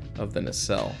of the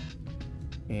nacelle,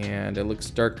 and it looks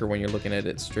darker when you're looking at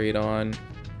it straight on,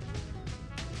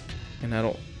 and I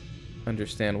don't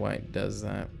understand why it does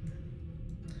that.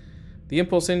 The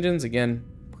impulse engines, again,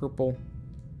 purple,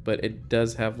 but it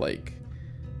does have like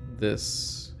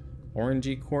this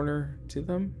orangey corner to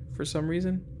them for some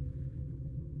reason.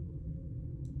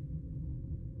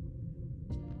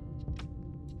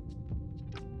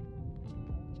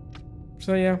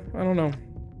 So yeah, I don't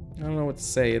know what to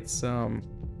say. It's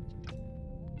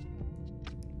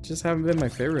just haven't been my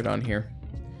favorite on here.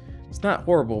 It's not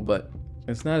horrible, but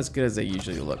it's not as good as they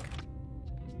usually look.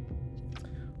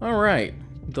 All right,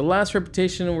 the last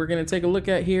reputation we're gonna take a look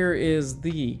at here is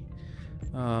the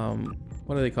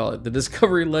what do they call it? The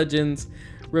Discovery Legends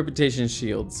Reputation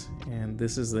Shields. And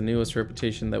this is the newest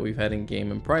reputation that we've had in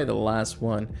game, and probably the last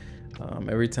one.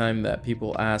 Every time that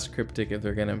people ask Cryptic if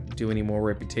they're gonna do any more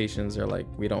reputations, they're like,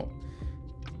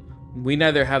 we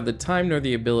neither have the time nor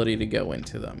the ability to go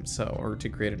into them, or to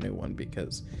create a new one,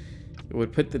 because it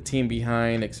would put the team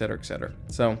behind, etc., etc.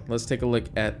 So let's take a look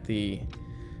at the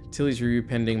Tilly's Review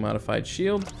Pending Modified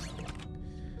Shield.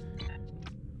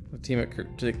 The team at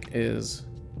Cryptic is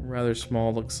rather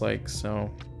small, looks like, so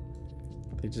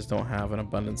they just don't have an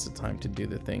abundance of time to do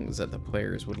the things that the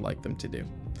players would like them to do.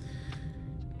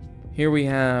 Here we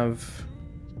have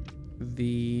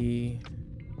the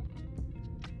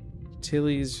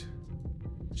Tilly's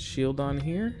shield on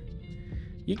here.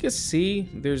 You can see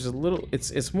there's a little,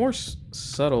 it's more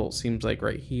subtle, seems like,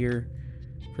 right here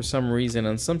for some reason.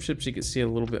 On some ships you can see a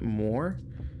little bit more,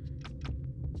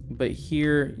 but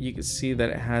here you can see that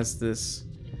it has this,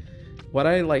 what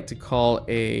I like to call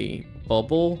a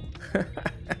bubble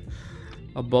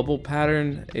a bubble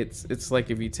pattern. It's like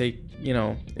if you take, you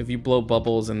know, if you blow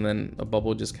bubbles and then a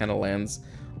bubble just kind of lands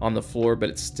on the floor, but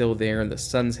it's still there and the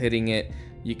sun's hitting it.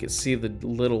 You can see the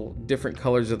little different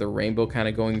colors of the rainbow kind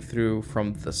of going through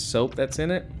from the soap that's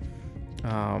in it.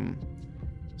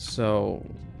 So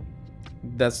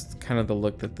that's kind of the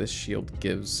look that this shield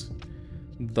gives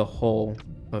the whole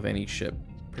of any ship,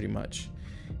 pretty much.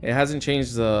 It hasn't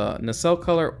changed the nacelle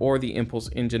color or the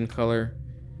impulse engine color.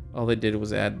 All they did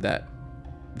was add that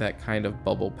kind of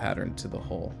bubble pattern to the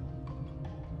hull.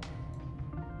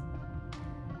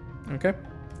 Okay,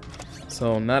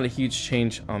 so not a huge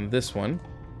change on this one.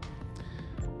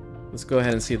 Let's go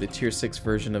ahead and see if the tier 6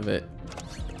 version of it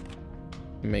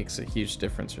makes a huge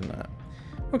difference or not.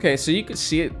 Okay, so you can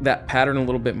see that pattern a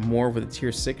little bit more with a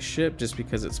tier 6 ship, just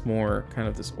because it's more kind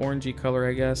of this orangey color,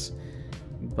 I guess.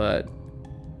 But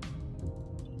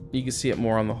you can see it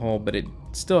more on the hull, but it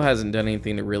still hasn't done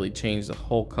anything to really change the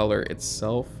hull color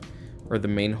itself, or the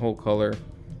main hull color,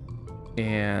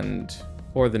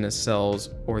 or the nacelles,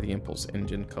 or the impulse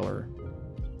engine color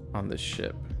on this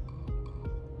ship.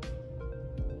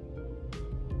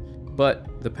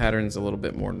 But the pattern's a little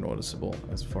bit more noticeable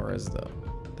as far as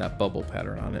that bubble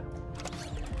pattern on it.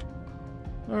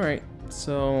 Alright,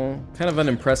 so kind of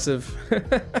unimpressive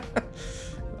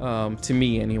to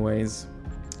me anyways.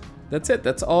 That's it.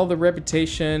 That's all the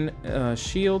reputation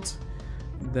shields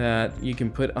that you can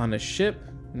put on a ship.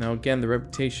 Now again, the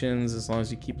reputations, as long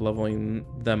as you keep leveling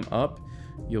them up,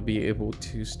 you'll be able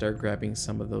to start grabbing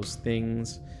some of those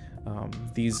things.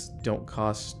 These don't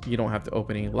cost, you don't have to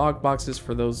open any log boxes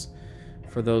for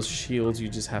those shields. You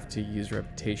just have to use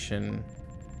reputation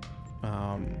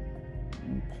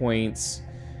points.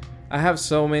 I have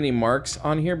so many marks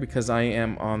on here because I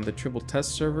am on the triple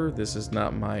test server. This is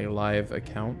not my live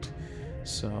account,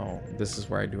 so this is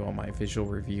where I do all my visual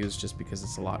reviews, just because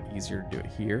it's a lot easier to do it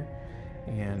here.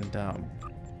 And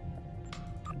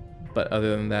but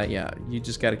other than that, yeah, you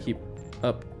just got to keep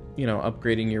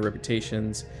upgrading your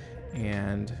reputations,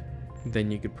 and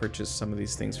then you could purchase some of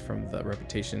these things from the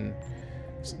reputation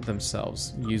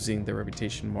themselves using the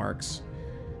reputation marks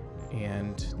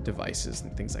and devices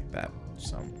and things like that.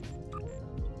 So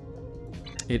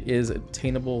it is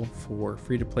attainable for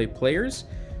free-to-play players.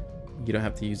 You don't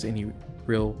have to use any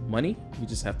real money, you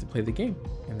just have to play the game,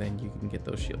 and then you can get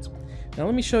those shields. Now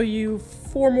let me show you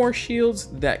 4 more shields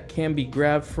that can be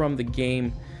grabbed from the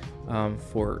game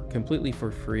completely for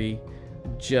free,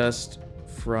 just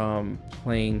from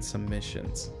playing some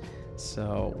missions.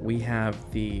 So we have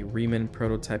the Riemann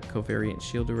prototype covariant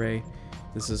shield array.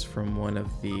 This is from one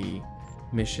of the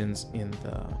missions in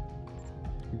the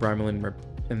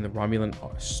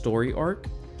Romulan story arc,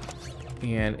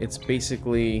 and it's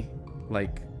basically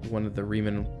like one of the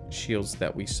Riemann shields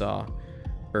that we saw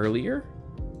earlier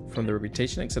from the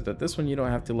reputation, except that this one you don't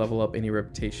have to level up any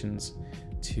reputations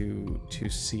to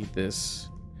see this,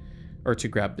 or to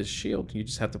grab this shield. You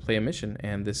just have to play a mission,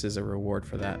 and this is a reward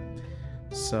for that.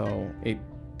 So it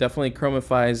definitely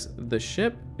chromifies the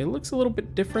ship. It looks a little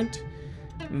bit different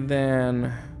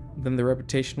than the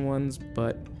reputation ones,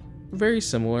 but very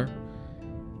similar.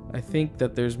 I think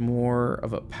that there's more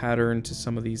of a pattern to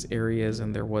some of these areas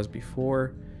than there was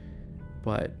before,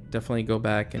 but definitely go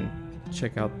back and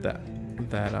check out that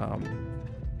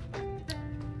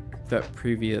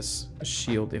previous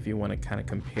shield if you want to kind of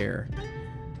compare.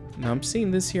 Now I'm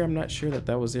seeing this here, I'm not sure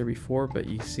that was there before, but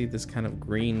you see this kind of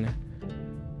green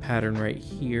pattern right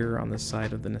here on the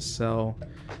side of the nacelle.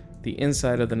 The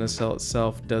inside of the nacelle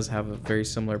itself does have a very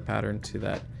similar pattern to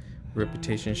that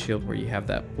reputation shield, where you have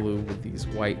that blue with these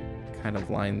white kind of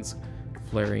lines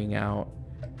flaring out.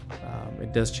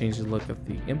 It does change the look of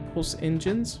the impulse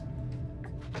engines,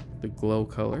 the glow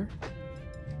color,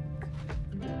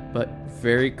 but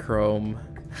very chrome.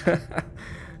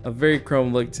 A very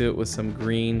chrome look to it, with some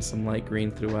green, some light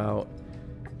green throughout,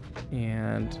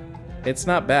 and it's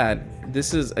not bad.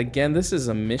 This is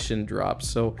a mission drop,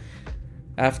 so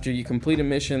after you complete a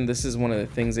mission, this is one of the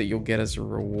things that you'll get as a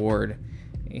reward,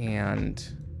 and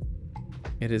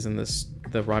it is in the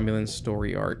Romulan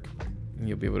story arc, and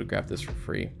you'll be able to grab this for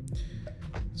free.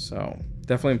 So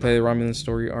definitely play the Romulan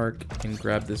story arc and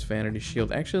grab this Vanity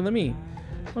shield. Actually, let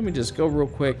me just go real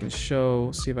quick and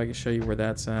see if I can show you where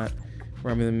that's at.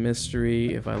 Romulan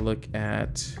mystery. If I look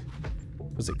at,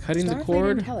 was it cutting the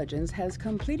cord? Intelligence has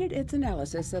completed its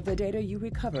analysis of the data you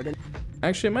recovered.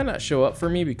 Actually, it might not show up for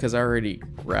me because I already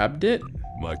grabbed it.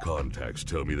 My contacts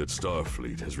tell me that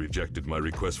Starfleet has rejected my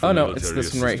request for military assistance. Oh no,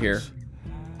 it's this one right here.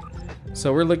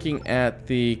 So we're looking at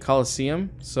the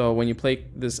Coliseum. So when you play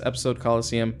this episode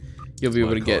Coliseum, you'll be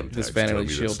able to get this Vanity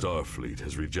shield. Starfleet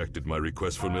has rejected my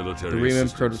request for military the Riemann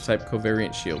assistance. prototype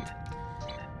covariant shield.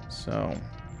 So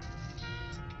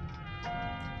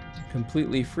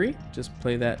completely free. Just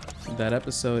play that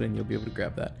episode and you'll be able to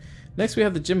grab that. Next we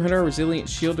have the Jim Hunter Resilient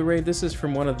Shield Array. This is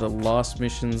from one of the Lost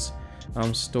Missions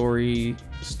story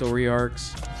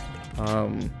arcs.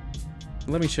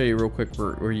 Let me show you real quick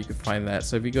where you can find that.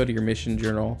 So if you go to your mission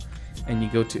journal and you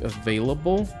go to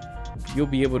available, you'll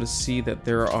be able to see that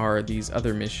there are these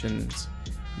other missions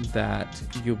that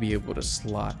you'll be able to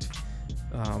slot.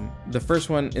 The first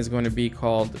one is going to be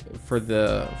called, for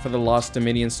the Lost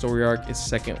Dominion story arc, is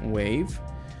Second Wave.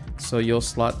 So you'll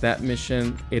slot that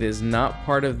mission. It is not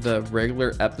part of the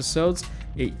regular episodes.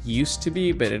 It used to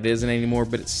be, but it isn't anymore,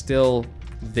 but it's still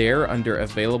there under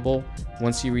available.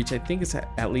 Once you reach, I think it's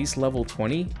at least level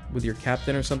 20 with your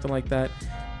captain or something like that,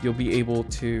 you'll be able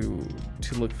to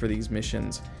look for these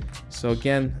missions. So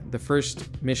again, the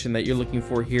first mission that you're looking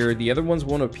for here, the other ones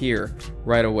won't appear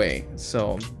right away.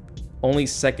 So only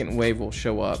second wave will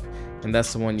show up, and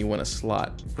that's the one you want to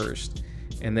slot first.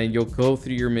 And then you'll go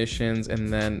through your missions,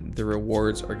 and then the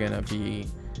rewards are gonna be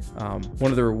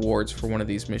one of the rewards for one of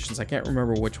these missions. I can't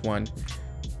remember which one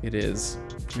it is.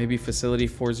 Maybe Facility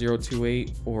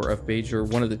 4028 or of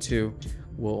Bajor, one of the two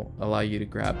will allow you to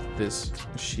grab this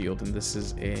shield. And this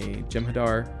is a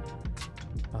Jem'Hadar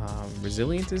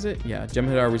Resilient, is it? Yeah,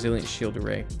 Jem'Hadar Resilient Shield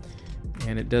Array.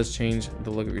 And it does change the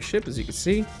look of your ship, as you can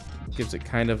see. It gives it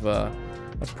kind of a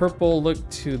purple look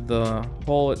to the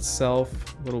hull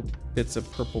itself, little bits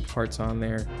of purple parts on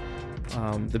there.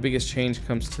 The biggest change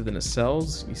comes to the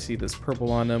nacelles. You see this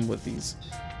purple on them with these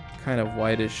kind of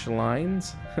whitish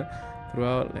lines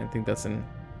throughout. I think that's an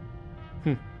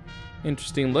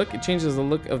interesting look. It changes the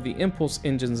look of the impulse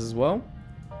engines as well.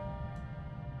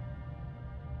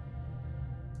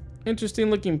 Interesting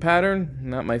looking pattern,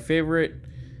 not my favorite,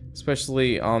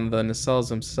 especially on the nacelles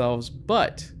themselves,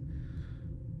 but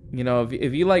you know,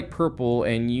 if you like purple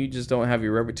and you just don't have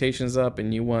your reputations up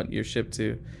and you want your ship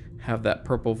to have that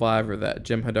purple vibe or that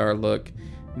Jem'Hadar look,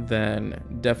 then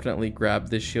definitely grab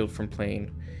this shield from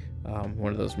playing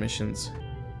one of those missions.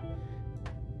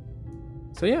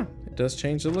 So yeah, it does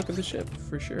change the look of the ship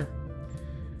for sure.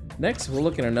 Next, we'll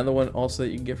look at another one also that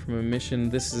you can get from a mission.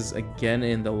 This is again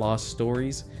in the Lost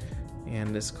Stories,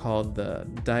 and it's called the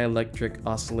Dielectric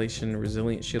Oscillation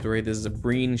Resilient Shield Array. This is a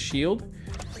Breen shield,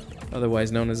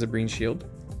 otherwise known as a Breen shield.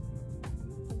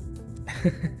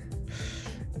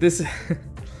 This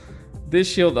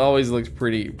shield always looks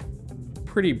pretty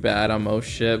bad on most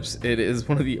ships. It is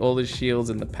one of the oldest shields,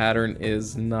 and the pattern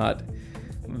is not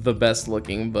the best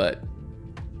looking, but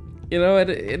you know,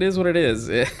 it is what it is.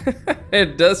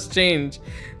 It does change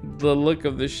the look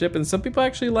of the ship, and some people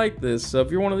actually like this. So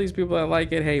if you're one of these people that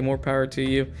like it, hey, more power to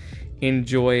you.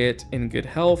 Enjoy it in good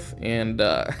health, and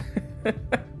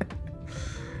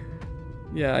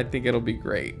yeah, I think it'll be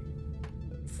great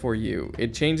for you.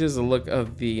 It changes the look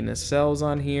of the nacelles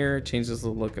on here, changes the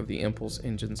look of the impulse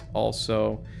engines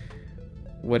also.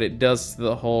 What it does to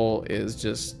the hull is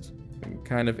just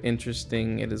kind of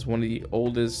interesting. It is one of the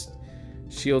oldest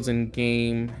shields in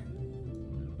game,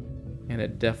 and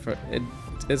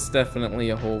it's definitely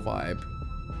a whole vibe.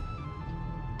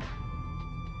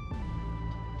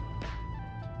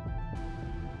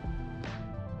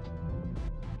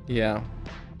 Yeah.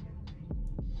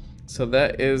 So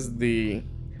that is the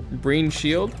Breen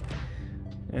shield,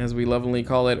 as we lovingly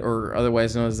call it, or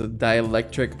otherwise known as the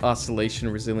Dielectric Oscillation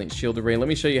Resilient Shield Array. Let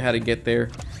me show you how to get there.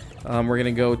 We're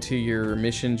gonna go to your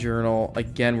mission journal.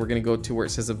 Again, we're gonna go to where it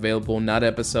says available, not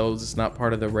episodes. It's not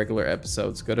part of the regular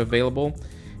episodes. Go to available,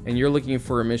 and you're looking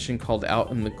for a mission called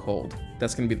Out in the Cold.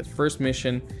 That's gonna be the first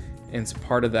mission, and it's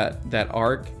part of that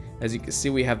arc. As you can see,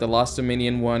 we have the Lost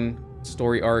Dominion 1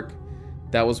 story arc.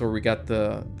 That was where we got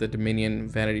the Dominion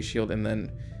Vanity shield, and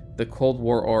then the Cold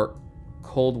War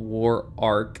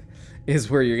arc is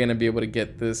where you're gonna be able to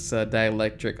get this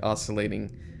Dielectric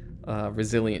Oscillating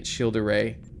Resilient Shield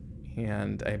Array.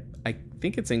 And I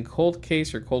think it's in Cold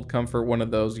Case or Cold Comfort, one of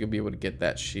those. You'll be able to get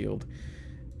that shield.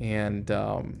 And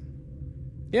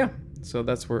yeah, so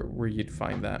that's where you'd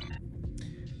find that.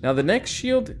 Now the next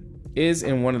shield is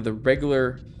in one of the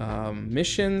regular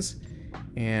missions,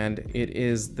 and it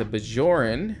is the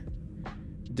Bajoran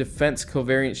Defense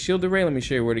Covariant Shield Array. Let me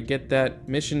show you where to get that.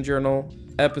 Mission journal,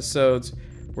 episodes.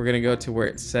 We're gonna go to where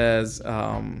it says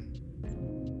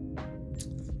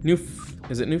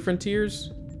is it New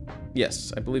Frontiers?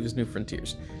 Yes, I believe it's New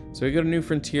Frontiers. So we go to New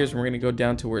Frontiers, and we're going to go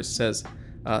down to where it says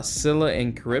Scylla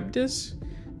and Charybdis.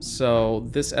 So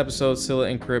this episode, Scylla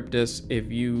and Charybdis, if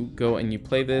you go and you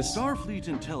play this, Starfleet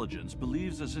intelligence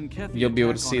believes a Zenkethi you'll be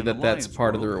able to see attack on that an that's Alliance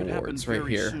part of the world could rewards happen right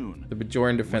very here. soon. The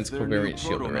Bajoran Defense With their new Covariant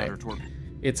Shield Array. proto-matter torpedo.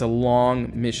 It's a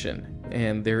long mission,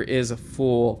 and there is a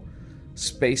full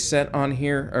space set on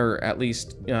here, or at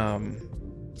least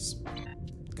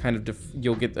kind of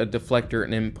you'll get a deflector,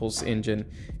 an impulse engine,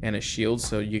 and a shield,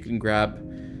 so you can grab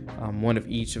one of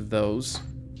each of those.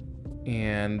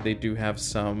 And they do have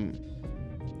some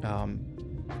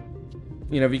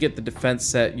you know, if you get the defense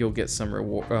set, you'll get some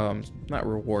not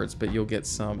rewards, but you'll get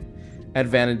some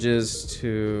advantages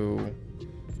to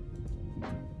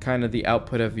kind of the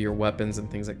output of your weapons and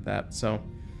things like that. So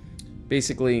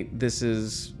basically this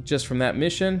is just from that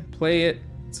mission. Play it.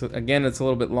 So again, it's a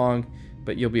little bit long,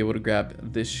 but you'll be able to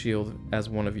grab this shield as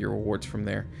one of your rewards from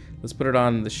there. Let's put it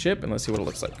on the ship and let's see what it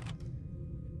looks like.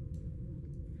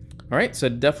 All right, so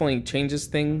it definitely changes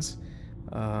things.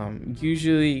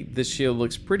 Usually this shield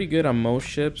looks pretty good on most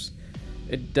ships.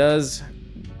 It does,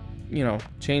 you know,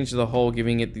 change the hull,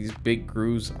 giving it these big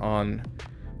grooves on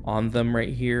them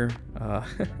right here.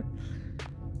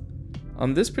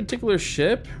 On this particular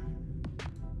ship,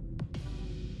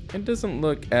 it doesn't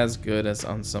look as good as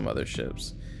on some other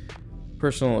ships.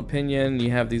 Personal opinion, you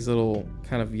have these little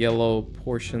kind of yellow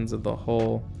portions of the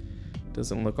hull.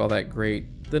 Doesn't look all that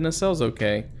great. The nacelle's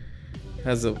okay.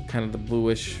 Has a kind of the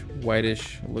bluish,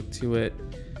 whitish look to it.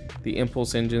 The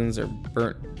impulse engines are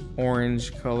burnt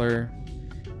orange color.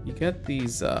 You get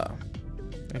these, I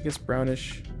guess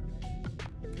brownish,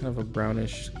 kind of a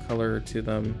brownish color to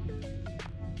them.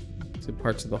 To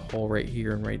parts of the hull right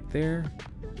here and right there.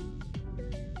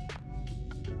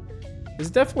 It's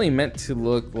definitely meant to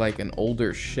look like an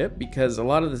older ship because a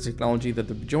lot of the technology that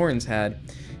the Bajorans had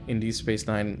in Deep Space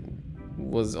Nine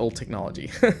was old technology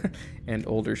and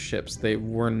older ships. They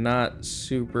were not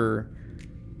super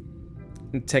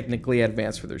technically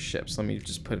advanced for their ships. Let me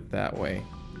just put it that way.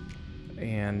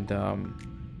 And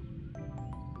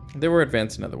they were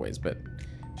advanced in other ways, but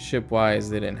ship-wise,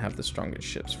 they didn't have the strongest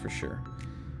ships for sure.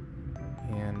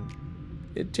 And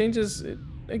it changes.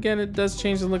 Again, it does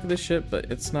change the look of the ship,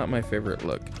 but it's not my favorite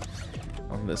look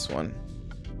on this one.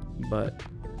 But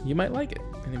you might like it,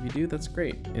 and if you do, that's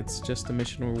great. It's just a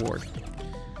mission reward.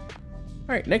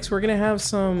 Alright, next we're going to have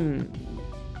some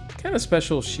kind of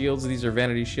special shields. These are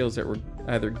vanity shields that were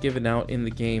either given out in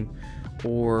the game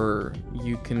or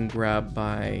you can grab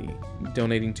by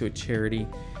donating to a charity.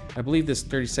 I believe this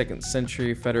 32nd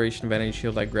Century Federation Vanity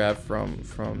Shield I grabbed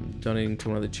from donating to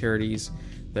one of the charities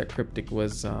that Cryptic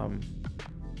was trying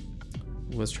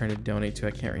to donate to.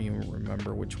 I can't even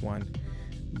remember which one.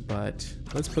 But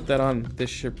let's put that on this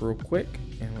ship real quick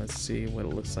and let's see what it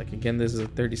looks like. Again, this is a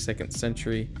 32nd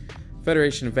Century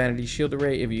Federation Vanity Shield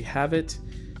Array. If you have it,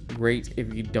 great.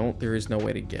 If you don't, there is no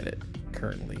way to get it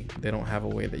currently. They don't have a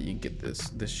way that you get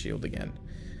this shield again.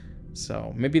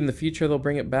 So maybe in the future they'll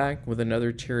bring it back with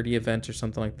another charity event or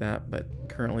something like that, but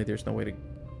currently there's no way to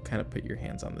kind of put your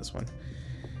hands on this one.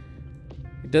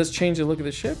 It does change the look of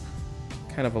the ship,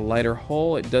 kind of a lighter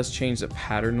hull. It does change the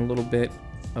pattern a little bit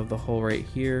of the hull right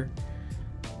here.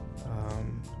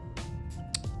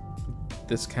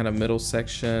 This kind of middle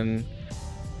section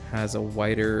has a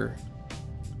whiter,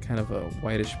 kind of a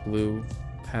whitish blue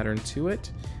pattern to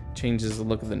it. Changes the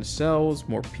look of the nacelles,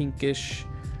 more pinkish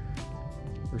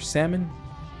or salmon.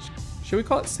 Should we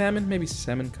call it salmon? Maybe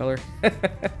salmon color.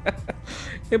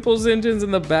 Impulse engines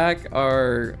in the back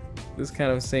are this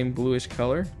kind of same bluish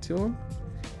color to them.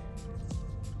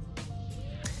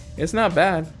 It's not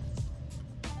bad.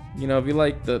 You know, if you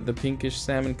like the pinkish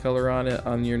salmon color on it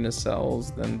on your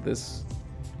nacelles, then this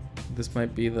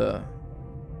might be the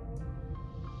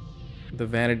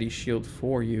vanity shield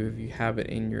for you if you have it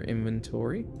in your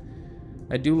inventory.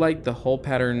 I do like the hull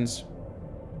patterns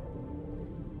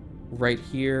right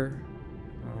here.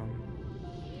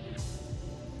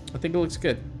 I think it looks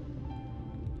good.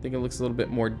 I think it looks a little bit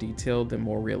more detailed and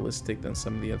more realistic than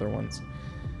some of the other ones.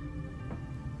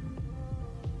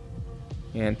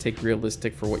 And take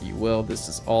realistic for what you will. This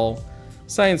is all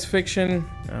science fiction,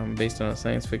 based on a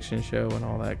science fiction show and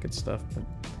all that good stuff.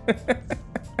 But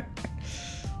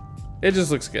it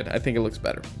just looks good. I think it looks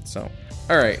better. So,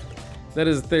 all right. That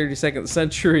is 32nd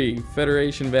Century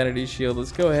Federation Vanity Shield.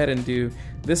 Let's go ahead and do...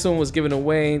 This one was given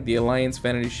away, the Alliance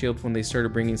Vanity Shield, when they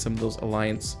started bringing some of those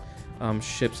Alliance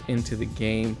ships into the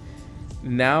game.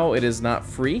 Now it is not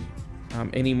free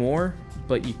anymore,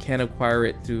 but you can acquire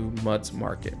it through Mud's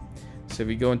Market. So if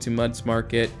you go into Mud's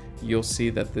Market, you'll see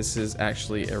that this is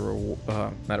actually a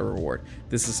not a reward.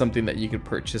 This is something that you could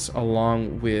purchase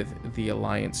along with the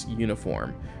Alliance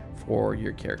uniform for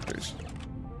your characters.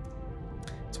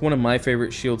 It's one of my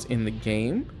favorite shields in the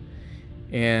game,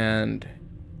 and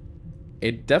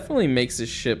it definitely makes this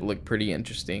ship look pretty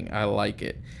interesting. I like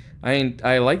it.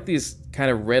 I like these kind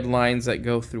of red lines that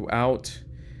go throughout.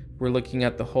 We're looking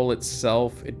at the hull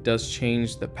itself. It does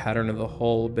change the pattern of the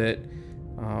hull a bit.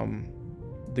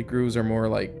 The grooves are more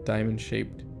like diamond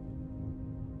shaped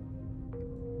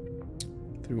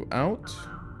throughout.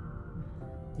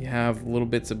 You have little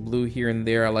bits of blue here and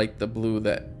there. I like the blue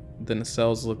that the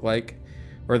nacelles look like,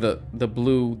 or the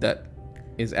blue that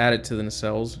is added to the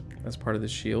nacelles as part of the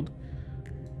shield.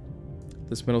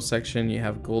 This middle section, you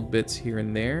have gold bits here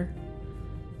and there.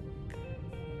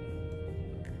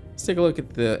 Let's take a look at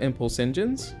the impulse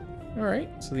engines. All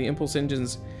right, so the impulse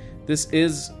engines, this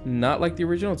is not like the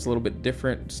original. It's a little bit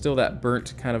different. Still that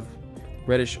burnt kind of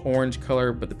reddish orange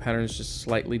color, but the pattern is just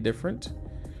slightly different.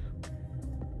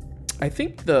 I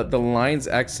think the lines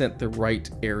accent the right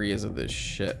areas of this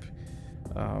ship.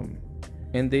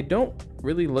 And they don't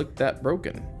really look that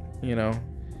broken, you know.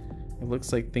 It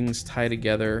looks like things tie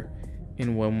together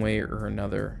in one way or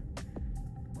another.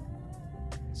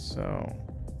 So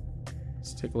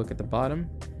let's take a look at the bottom.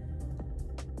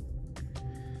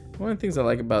 One of the things I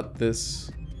like about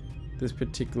this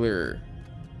particular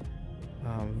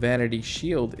Vanity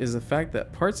shield is the fact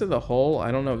that parts of the hull,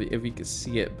 I don't know if you can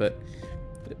see it, but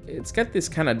it's got this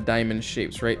kind of diamond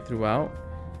shapes right throughout.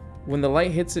 When the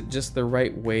light hits it just the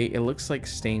right way, it looks like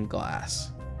stained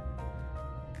glass,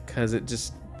 because it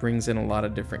just brings in a lot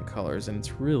of different colors, and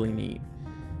it's really neat.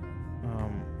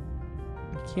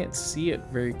 You can't see it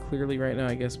very clearly right now.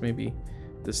 I guess maybe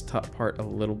this top part a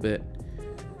little bit,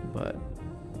 but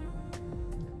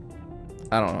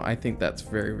I don't know. I think that's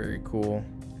very, very cool.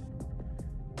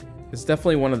 It's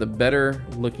definitely one of the better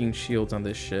looking shields on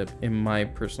this ship, in my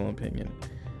personal opinion.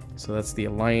 So that's the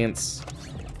Alliance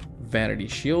Vanity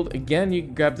shield. Again, you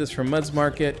can grab this from Mud's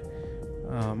Market,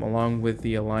 along with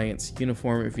the Alliance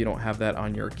uniform if you don't have that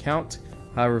on your account.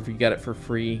 However, if you got it for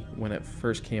free when it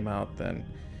first came out, then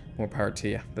more power to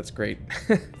you. That's great.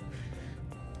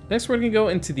 Next, we're gonna go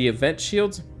into the event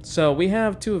shields. So we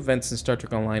have 2 events in Star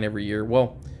Trek Online every year.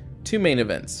 Well, 2 main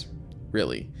events,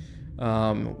 really.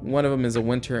 One of them is a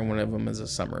winter and one of them is a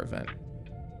summer event.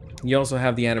 You also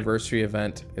have the anniversary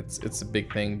event. It's a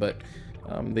big thing, but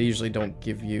they usually don't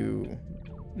give you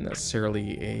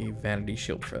necessarily a vanity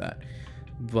shield for that.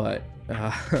 But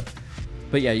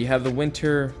yeah, you have the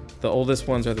winter. The oldest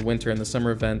ones are the winter and the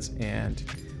summer events, and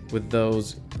with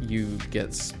those you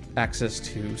get access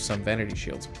to some vanity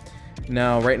shields.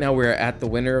 Now, right now we're at the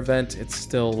winter event. It's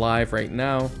still live right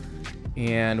now,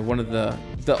 and one of the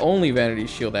only vanity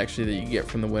shield actually that you get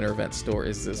from the winter event store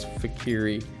is this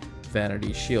Fakiri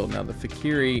vanity shield. Now, the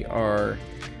Fakiri are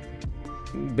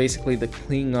basically the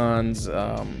Klingons'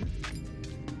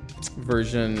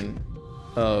 version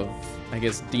of, I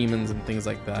guess, demons and things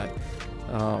like that.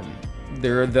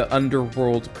 They're the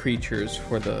underworld creatures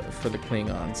for the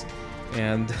Klingons,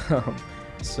 and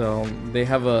so they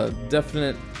have a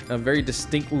very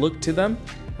distinct look to them.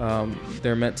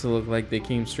 They're meant to look like they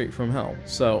came straight from hell.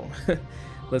 So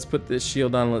let's put this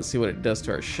shield on. Let's see what it does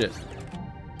to our ship.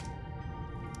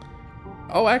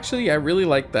 Oh, actually, I really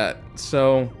like that.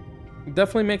 So it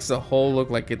definitely makes the hull look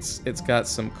like it's got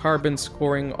some carbon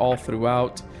scoring all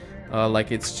throughout,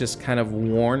 like it's just kind of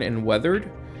worn and weathered.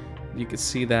 You can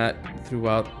see that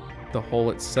throughout the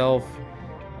hull itself.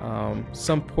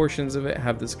 Some portions of it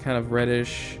have this kind of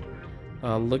reddish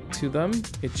look to them.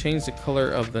 It changed the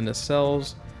color of the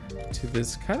nacelles to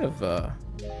this kind of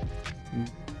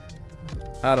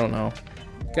I don't know,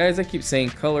 guys. I keep saying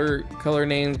color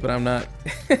names, but I'm not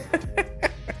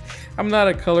I'm not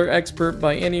a color expert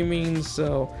by any means,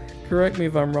 so correct me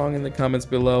if I'm wrong in the comments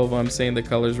below if I'm saying the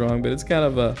color's wrong, but it's kind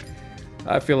of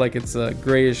I feel like it's a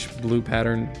grayish blue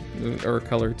pattern or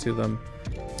color to them.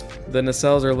 The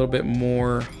nacelles are a little bit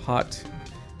more hot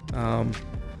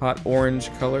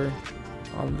orange color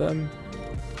on them.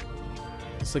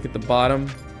 Let's look at the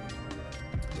bottom.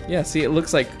 Yeah, see, it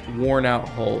looks like worn out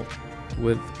hull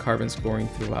with carbon scoring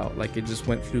throughout, like it just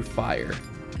went through fire,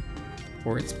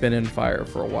 or it's been in fire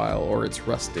for a while, or it's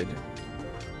rusted.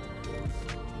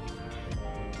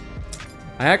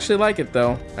 I actually like it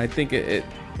though. I think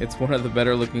it's one of the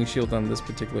better looking shields on this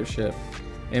particular ship.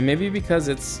 And maybe because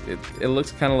it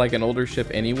looks kind of like an older ship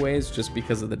anyways, just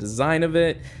because of the design of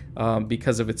it,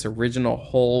 because of its original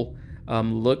hull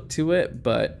look to it,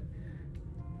 but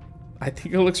I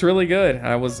think it looks really good.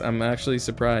 I'm actually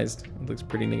surprised. It looks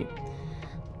pretty neat.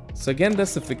 So again,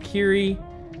 that's the Fakiri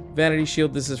Vanity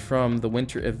Shield. This is from the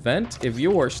winter event. If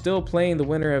you are still playing the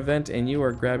winter event and you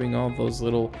are grabbing all those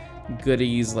little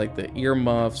goodies like the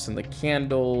earmuffs and the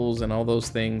candles and all those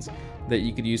things that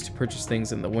you could use to purchase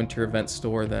things in the winter event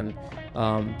store, then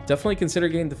definitely consider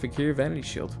getting the Fakiri Vanity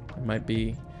Shield. It might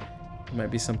be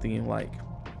something you like.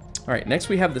 All right, next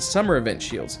we have the summer event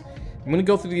shields. I'm gonna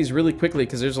go through these really quickly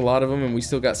because there's a lot of them and we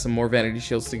still got some more vanity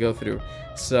shields to go through.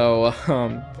 So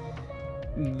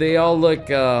they all look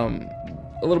a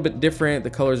little bit different. The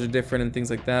colors are different and things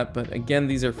like that, but again,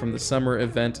 these are from the summer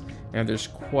event, and there's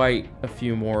quite a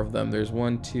few more of them. There's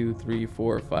 1, 2, 3,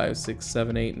 4, 5, 6,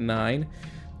 7, 8, 9.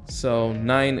 So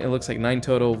 9, it looks like 9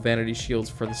 total vanity shields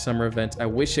for the summer event. I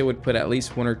wish it would put at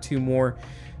least 1 or 2 more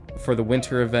for the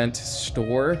winter event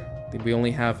store. We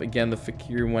only have, again, the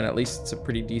Fakir one. At least it's a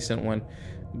pretty decent one,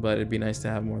 but it'd be nice to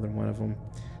have more than one of them.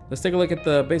 Let's take a look at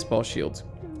the baseball shields.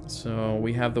 So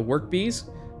we have the Work Bees.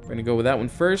 We're gonna go with that one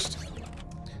first.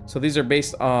 So these are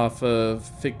based off of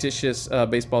fictitious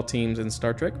baseball teams in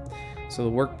Star Trek. So the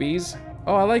Work Bees.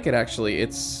 Oh, I like it actually.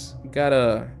 It's got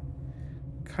a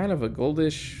kind of a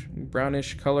goldish,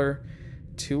 brownish color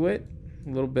to it. A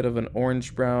little bit of an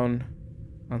orange brown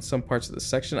on some parts of the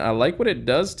section. I like what it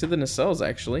does to the nacelles,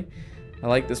 actually. I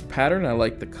like this pattern. I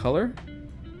like the color.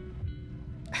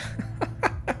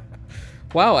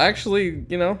 Wow, actually,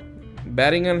 you know,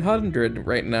 batting 100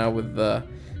 right now with the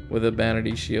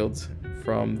Vanity shields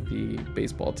from the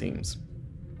baseball teams.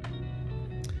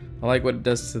 I like what it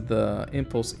does to the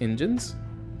impulse engines.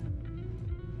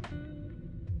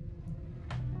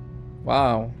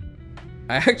 Wow,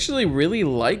 I actually really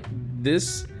like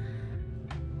this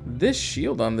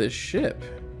shield on this ship.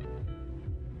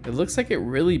 It looks like it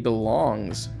really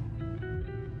belongs.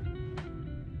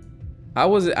 I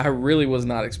really was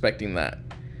not expecting that.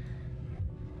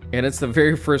 And it's the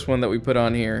very first one that we put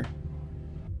on here.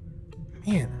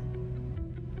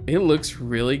 Man, it looks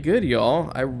really good, y'all.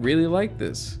 I really like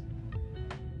this.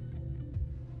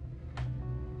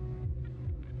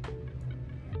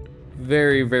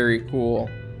 Very, very cool.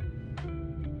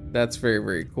 That's very,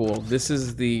 very cool. This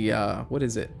is the, what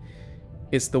is it?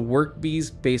 It's the Workbees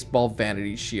Baseball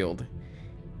Vanity Shield.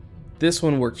 This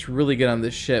one works really good on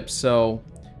this ship, so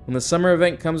when the summer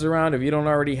event comes around, if you don't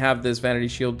already have this Vanity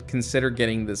Shield, consider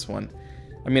getting this one.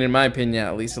 I mean, in my opinion,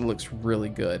 at least it looks really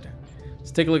good.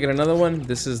 Let's take a look at another one.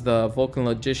 This is the Vulcan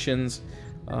Logician's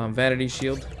Vanity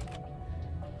Shield.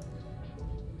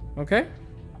 Okay.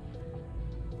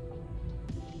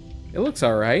 It looks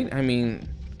alright. I mean,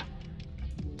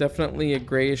 definitely a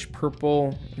grayish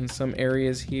purple in some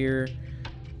areas here.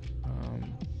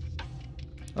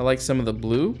 I like some of the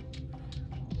blue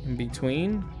in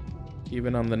between.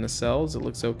 Even on the nacelles, it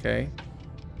looks okay.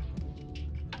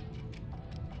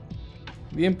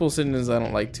 The impulse engines I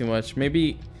don't like too much.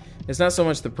 Maybe it's not so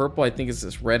much the purple, I think it's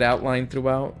this red outline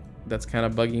throughout that's kind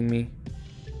of bugging me.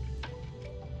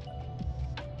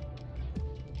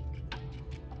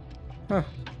 Huh.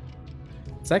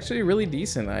 It's actually really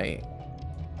decent.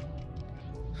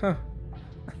 Huh.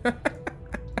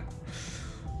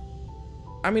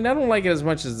 I mean, I don't like it as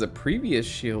much as the previous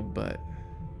shield, but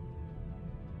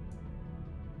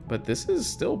this is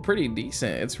still pretty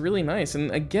decent. It's really nice.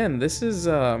 And again, this is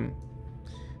a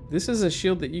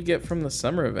shield that you get from the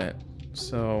summer event.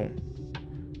 So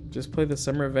just play the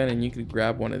summer event and you could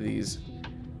grab one of these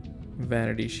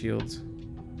Vanity shields.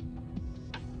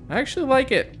 I actually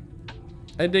like it.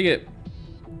 I dig it.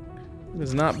 It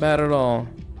is not bad at all.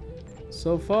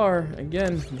 So far,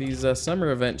 again, these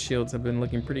summer event shields have been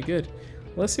looking pretty good.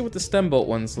 Let's see what the stem bolt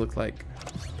ones look like.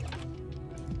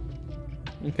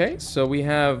 Okay, so we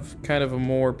have kind of a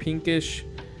more pinkish,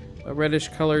 reddish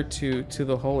color to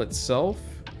the hull itself.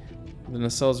 The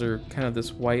nacelles are kind of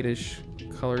this whitish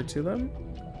color to them.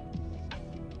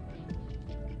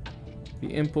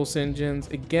 The impulse engines,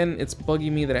 again, it's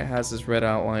bugging me that it has this red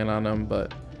outline on them,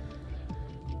 but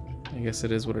I guess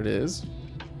it is what it is.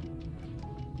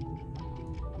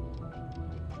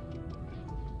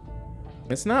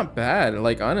 It's not bad.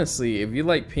 Like, honestly, if you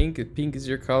like pink, if pink is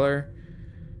your color,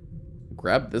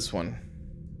 grab this one.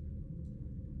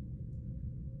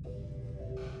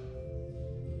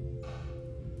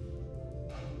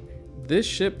 This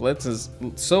ship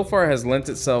so far has lent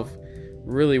itself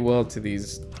really well to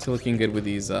looking good with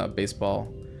these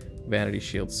baseball Vanity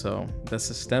shields. So that's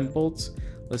the stem bolts.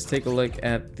 Let's take a look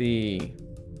at the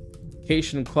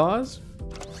cation claws.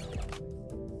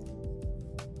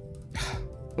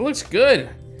 It looks good.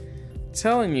 I'm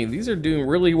telling you, these are doing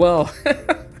really well.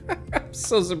 I'm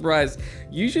so surprised.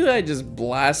 Usually I just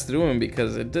blast through them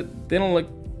because they don't look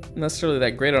necessarily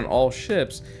that great on all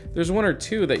ships. There's one or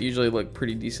two that usually look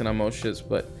pretty decent on most ships,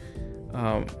 but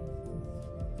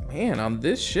man, on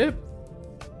this ship,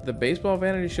 the baseball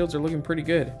Vanity shields are looking pretty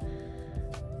good.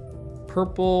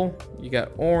 Purple, you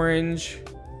got orange.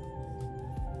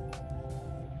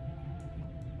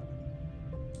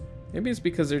 Maybe it's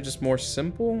because they're just more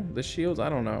simple, the shields, I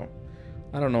don't know.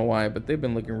 I don't know why, but they've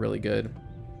been looking really good.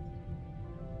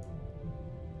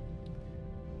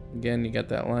 Again, you got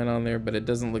that line on there, but it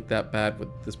doesn't look that bad with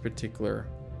this particular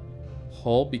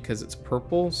hull because it's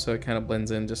purple, so it kind of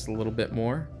blends in just a little bit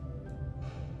more.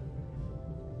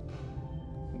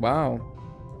 Wow.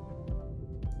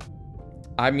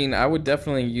 I mean, I would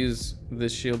definitely use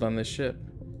this shield on this ship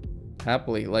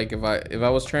happily. Like if I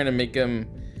was trying to make him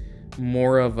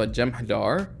more of a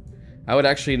Jem'Hadar, I would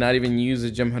actually not even use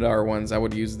the Jem'Hadar ones. I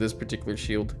would use this particular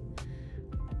shield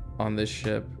on this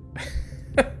ship.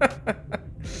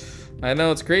 I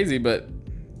know it's crazy, but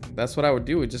that's what I would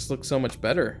do. It just looks so much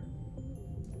better.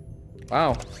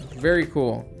 Wow, very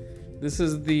cool. This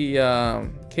is the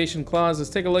cation claws. Let's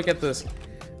take a look at this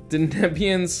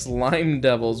Denebian Slime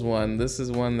Devils one. This is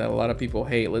one that a lot of people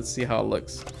hate. Let's see how it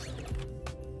looks.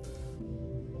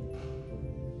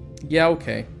 Yeah,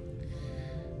 okay.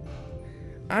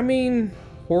 I mean,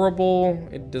 horrible,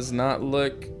 it does not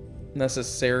look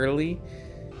necessarily,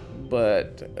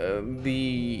 but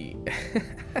the...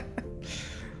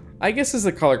 I guess it's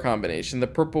the color combination. The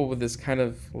purple with this kind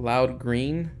of loud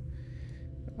green.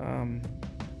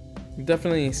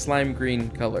 Definitely slime green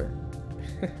color.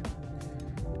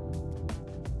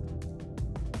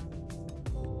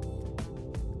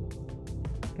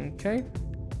 Okay,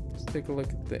 let's take a look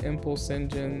at the impulse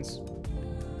engines.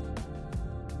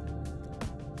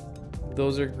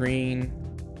 Those are green.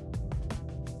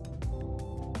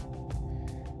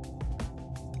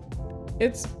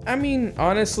 I mean,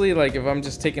 honestly, like if I'm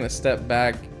just taking a step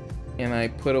back and I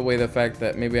put away the fact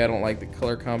that maybe I don't like the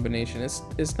color combination,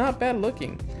 it's not bad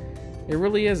looking. It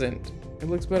really isn't. It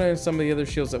looks better than some of the other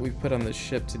shields that we've put on this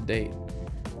ship to date.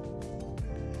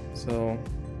 So,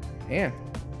 yeah.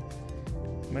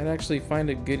 Might actually find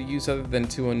a good use other than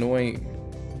to annoy,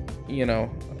 you know,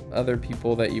 other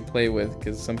people that you play with,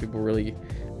 because some people really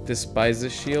despise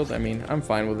this shield. I mean, I'm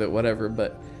fine with it, whatever,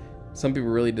 but some people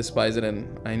really despise it,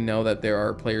 and I know that there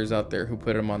are players out there who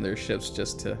put them on their ships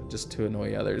just to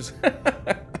annoy others.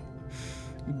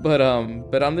 But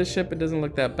on this ship, it doesn't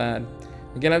look that bad.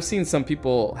 Again, I've seen some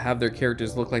people have their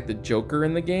characters look like the Joker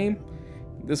in the game.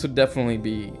 This would definitely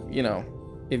be, you know,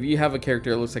 if you have a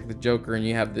character that looks like the Joker and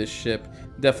you have this ship,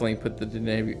 definitely put the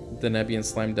Nebian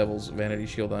Slime Devil's Vanity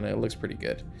Shield on it. It looks pretty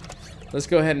good. Let's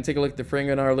go ahead and take a look at the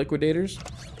Frangonar Liquidators.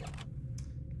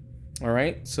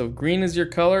 Alright, so green is your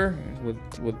color,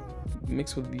 with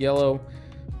mixed with yellow.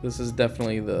 This is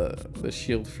definitely the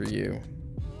shield for you.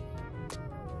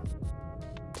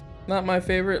 Not my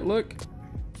favorite look,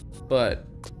 but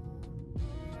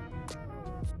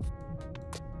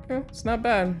yeah, it's not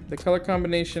bad. The color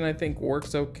combination, I think,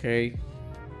 works okay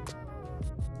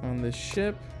on this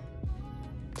ship.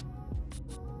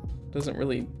 Doesn't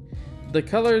really... The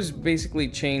colors basically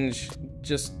change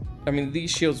just... I mean, these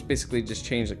shields basically just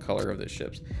change the color of the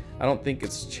ships. I don't think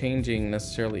it's changing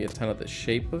necessarily a ton of the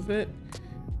shape of it,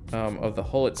 of the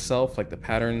hull itself, like the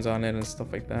patterns on it and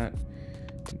stuff like that.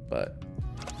 But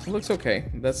it looks okay.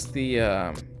 That's the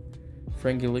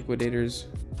Frangi Liquidators.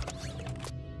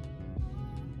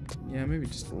 Yeah, maybe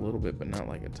just a little bit, but not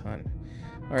like a ton.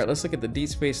 All right, let's look at the Deep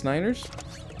Space Niners.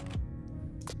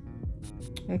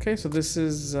 Okay, so this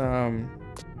is kind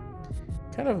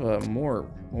of a more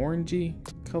orangey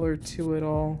color to it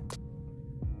all.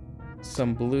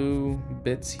 Some blue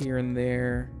bits here and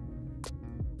there.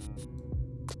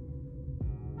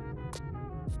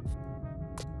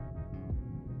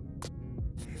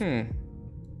 I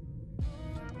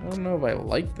don't know if I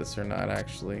like this or not,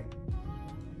 actually.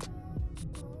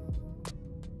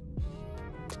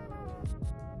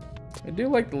 I do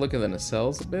like the look of the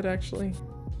nacelles a bit, actually,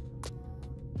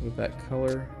 with that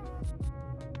color.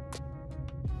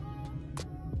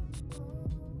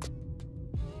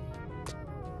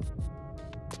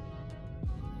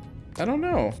 I don't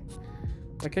know.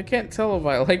 Like, I can't tell if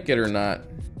I like it or not.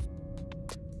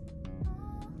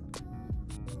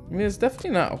 I mean, it's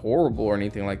definitely not horrible or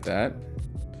anything like that.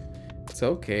 It's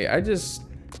okay. I just...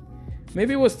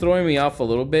 Maybe what's throwing me off a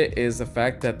little bit is the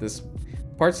fact that this...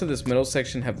 Parts of this middle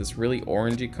section have this really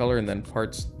orangey color and then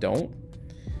parts don't.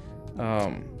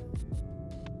 And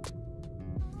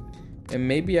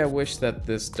maybe I wish that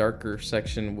this darker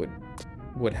section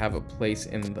would have a place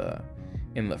in the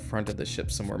front of the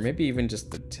ship somewhere. Maybe even just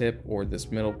the tip or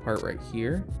this middle part right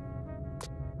here.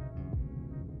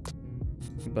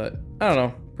 But I don't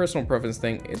know, personal preference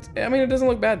thing. I mean, it doesn't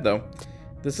look bad though.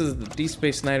 This is the Deep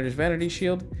Space Niners Vanity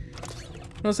Shield.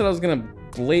 I said I was gonna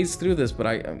blaze through this, but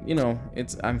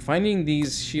I'm finding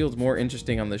these shields more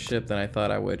interesting on the ship than I thought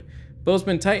I would.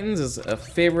 Bozeman Titans is a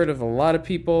favorite of a lot of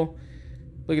people.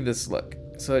 Look at this look.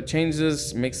 So it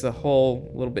changes, makes the hull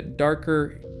a little bit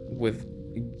darker with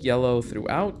yellow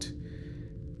throughout,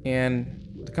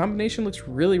 and the combination looks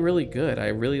really, really good. I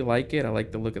really like it. I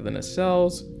like the look of the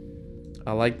nacelles.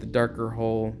 I like the darker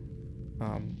hull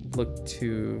look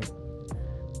to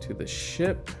the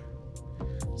ship.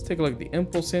 Let's take a look at the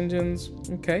impulse engines.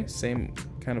 Okay, same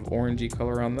kind of orangey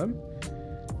color on them.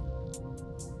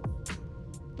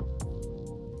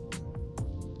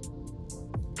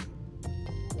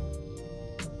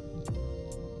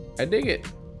 I dig it.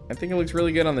 I think it looks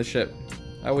really good on the ship.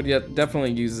 I would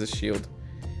definitely use this shield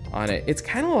on it. It's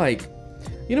kind of like,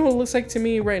 you know what it looks like to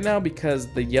me right now, because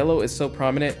the yellow is so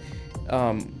prominent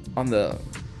on the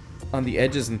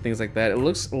edges and things like that. It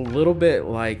looks a little bit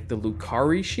like the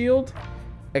Lucari shield,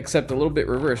 except a little bit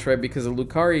reversed, right? Because the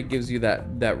Lucari gives you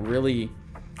that really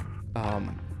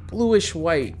bluish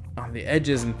white on the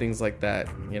edges and things like that,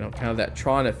 you know, kind of that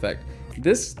Tron effect.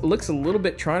 This looks a little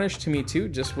bit Tronish to me too,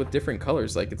 just with different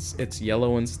colors. Like it's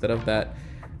yellow instead of that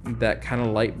kind of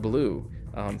light blue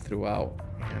throughout.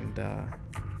 And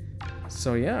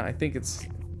so yeah, I think it's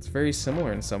very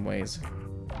similar in some ways,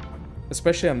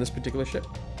 especially on this particular ship.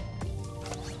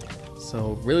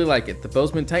 So really like it. The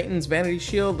Bozeman Titans Vanity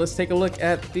Shield. Let's take a look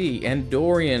at the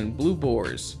Andorian Blue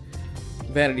Boars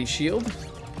Vanity Shield.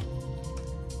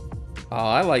 Oh,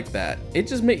 I like that. It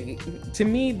just to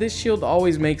me, this shield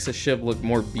always makes a ship look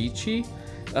more beachy.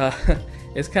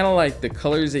 It's kind of like the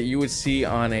colors that you would see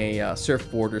on a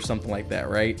surfboard or something like that,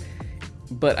 right?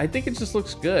 But I think it just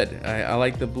looks good. I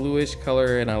like the bluish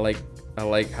color, and I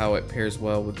like how it pairs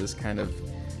well with this kind of,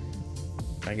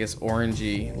 I guess,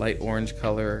 orangey, light orange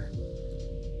color.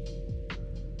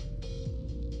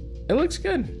 It looks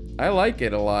good. I like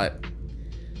it a lot.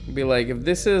 It'd be like, if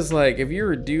this is like, if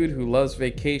you're a dude who loves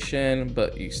vacation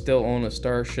but you still own a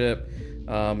starship,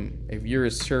 if you're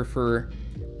a surfer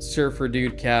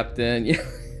dude captain,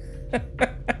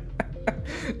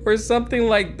 or something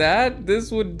like that,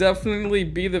 this would definitely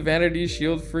be the Vanity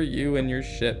Shield for you and your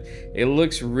ship. It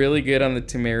looks really good on the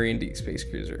Tamarian Deep Space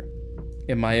Cruiser,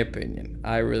 in my opinion.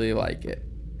 I really like it.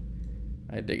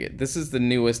 I dig it. This is the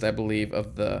newest, I believe,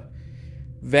 of the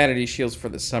Vanity Shields for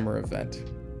the summer event.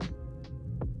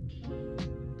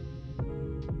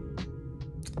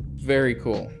 Very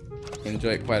cool. Enjoy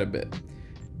it quite a bit.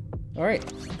 All right.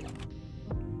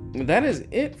 That is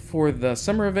it for the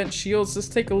summer event shields. Let's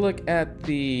take a look at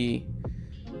the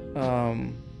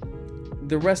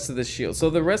rest of the shields. So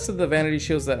the rest of the Vanity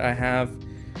Shields that I have,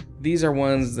 these are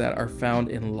ones that are found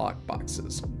in lock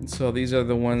boxes. So these are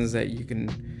the ones that you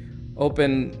can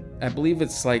open. I believe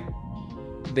it's like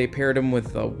they paired them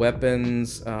with the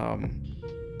weapons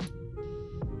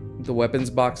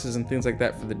boxes and things like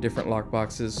that for the different lock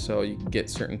boxes, so you can get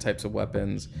certain types of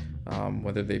weapons,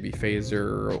 whether they be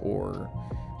phaser or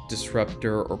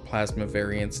disruptor or plasma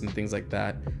variants and things like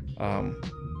that.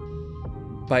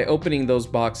 By opening those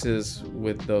boxes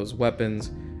with those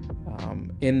weapons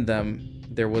in them,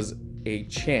 there was a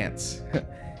chance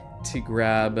to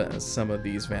grab some of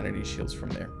these Vanity Shields from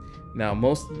there. Now,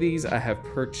 most of these I have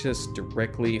purchased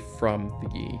directly from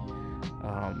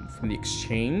the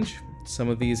exchange. Some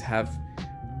of these have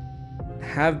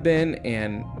been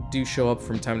and do show up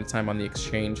from time to time on the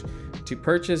exchange to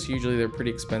purchase. Usually they're pretty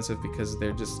expensive because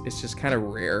it's just kind of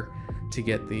rare to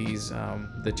get these.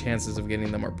 The chances of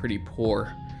getting them are pretty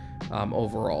poor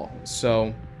overall.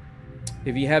 So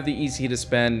if you have the easy to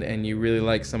spend and you really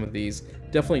like some of these,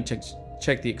 definitely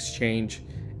check the exchange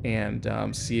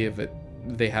and see if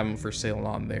they have them for sale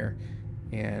on there,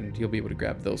 and you'll be able to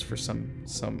grab those for some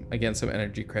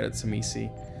energy credits, some EC.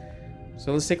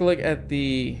 So let's take a look at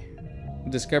the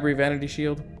Discovery Vanity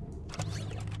Shield.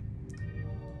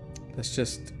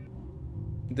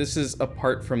 This is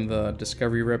apart from the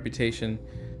Discovery reputation,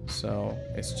 so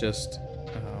it's just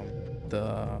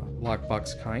the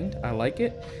lockbox kind. I like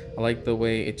it. I like the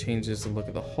way it changes the look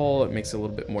of the hull. It makes it a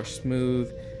little bit more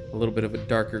smooth, a little bit of a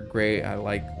darker gray. I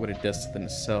like what it does to the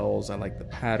nacelles. I like the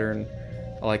pattern.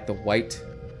 I like the white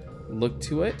look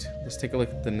to it. Let's take a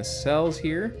look at the nacelles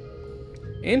here.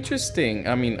 Interesting.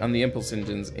 I mean, on the impulse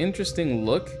engines, interesting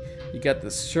look. You got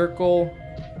the circle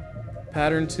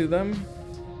pattern to them.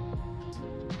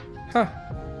 Huh.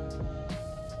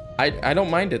 I don't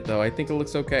mind it though. I think it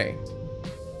looks okay.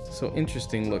 So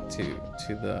interesting look to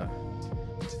the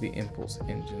impulse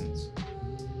engines.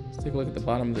 Let's take a look at the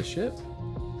bottom of the ship.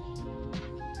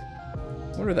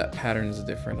 I wonder if that pattern is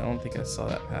different. I don't think I saw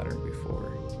that pattern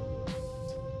before.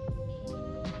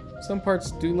 Some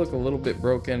parts do look a little bit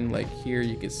broken. Like here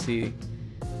you can see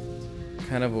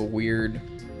kind of a weird,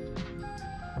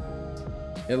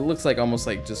 it looks like almost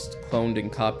like just cloned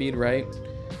and copied right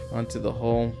onto the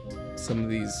hull. Some of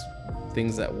these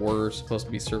things that were supposed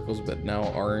to be circles but now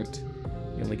aren't,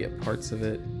 you only get parts of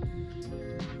it.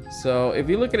 So if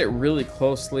you look at it really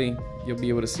closely, you'll be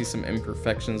able to see some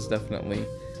imperfections definitely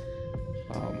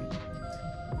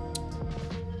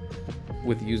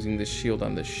with using this shield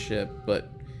on this ship. But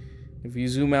if you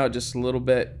zoom out just a little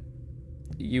bit,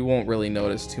 you won't really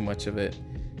notice too much of it.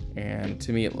 And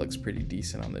to me, it looks pretty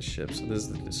decent on this ship. So this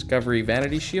is the Discovery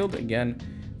Vanity Shield, again,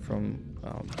 from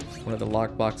one of the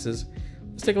lock boxes.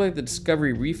 Let's take a look at the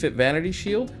Discovery Refit Vanity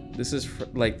Shield. This is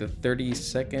like the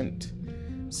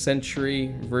 32nd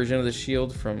century version of the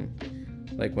shield, from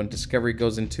like when Discovery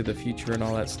goes into the future and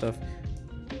all that stuff.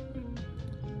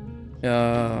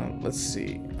 Let's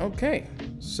see. Okay,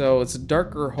 so it's a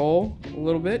darker hull a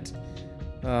little bit.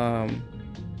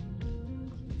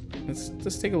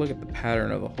 Let's take a look at the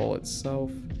pattern of the hull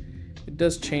itself. It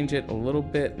does change it a little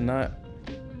bit, not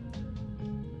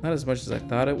Not as much as I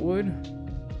thought it would.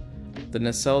 The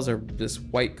nacelles are this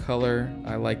white color.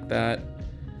 I like that.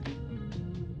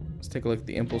 Let's take a look at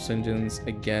the impulse engines.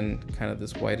 Again, kind of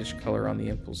this whitish color on the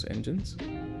impulse engines.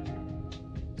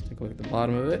 Let's take a look at the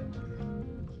bottom of it.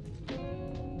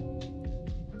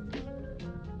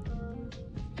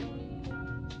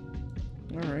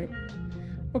 Alright.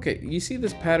 Okay, you see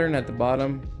this pattern at the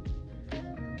bottom?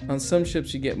 On some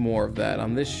ships you get more of that.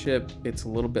 On this ship it's a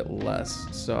little bit less.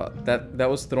 So that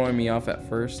was throwing me off at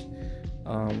first.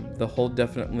 The hull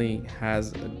definitely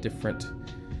has a different,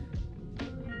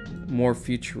 more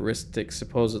futuristic,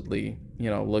 supposedly, you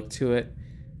know, look to it.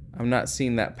 I'm not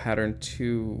seeing that pattern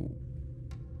too,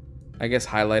 I guess,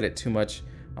 highlight it too much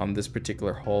on this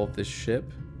particular hull of this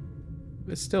ship.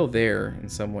 It's still there in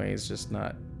some ways, just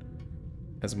not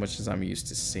as much as I'm used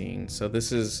to seeing. So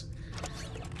this is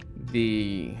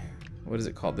the, what is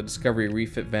it called? The Discovery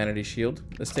Refit Vanity Shield.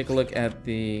 Let's take a look at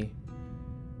the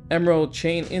Emerald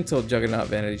Chain Intel Juggernaut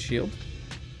Vanity Shield.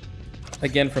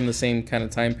 Again, from the same kind of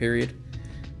time period.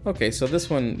 Okay, so this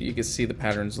one, you can see the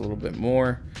patterns a little bit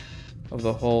more of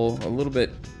the hull. A little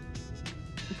bit,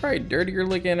 probably dirtier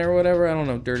looking or whatever. I don't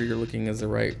know if dirtier looking is the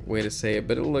right way to say it,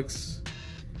 but it looks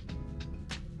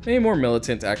maybe more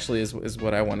militant, actually, is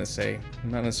what I want to say.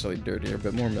 Not necessarily dirtier,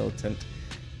 but more militant.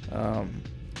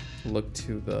 Look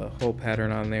to the hull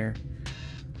pattern on there.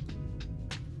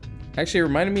 Actually, it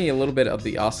reminded me a little bit of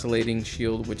the oscillating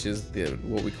shield, which is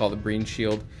what we call the Breen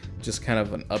shield. Just kind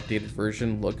of an updated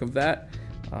version look of that.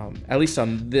 At least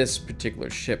on this particular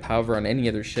ship. However, on any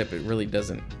other ship, it really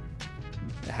doesn't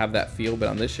have that feel, but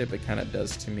on this ship, it kind of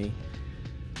does to me.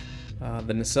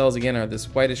 The nacelles, again, are this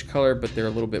whitish color, but they're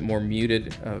a little bit more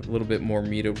muted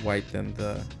white than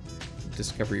the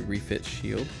Discovery Refit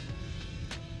shield.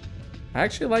 I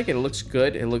actually like it. It looks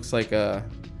good. It looks like a,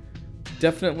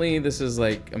 definitely this is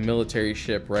like a military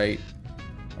ship, right?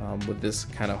 With this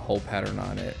kind of hull pattern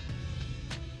on it.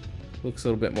 Looks a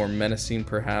little bit more menacing,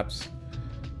 perhaps.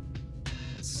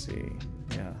 Let's see.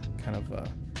 Yeah, kind of a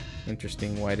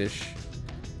interesting whitish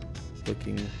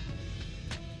looking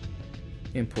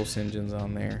impulse engines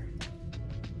on there.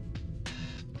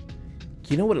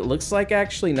 You know what it looks like,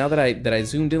 actually? Now that I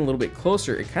zoomed in a little bit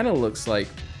closer, it kind of looks like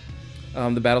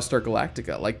the Battlestar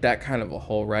Galactica, like that kind of a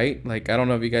hull, right? Like, I don't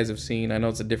know if you guys have seen, I know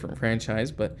it's a different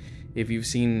franchise, but if you've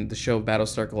seen the show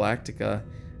Battlestar Galactica,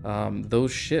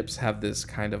 those ships have this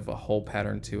kind of a hull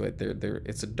pattern to it.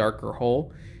 It's a darker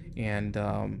hull, and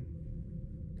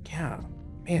yeah,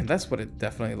 man, that's what it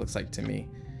definitely looks like to me.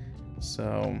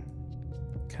 So,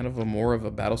 kind of a more of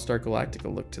a Battlestar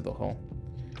Galactica look to the hull.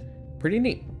 Pretty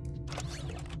neat.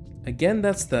 Again,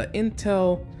 that's the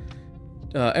Intel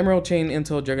Emerald Chain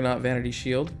Intel Juggernaut Vanity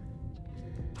Shield.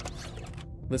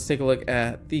 Let's take a look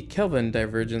at the Kelvin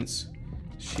Divergence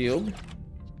Shield.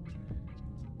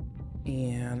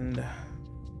 And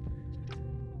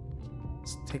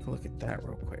let's take a look at that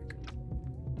real quick.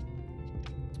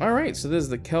 Alright, so this is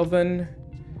the Kelvin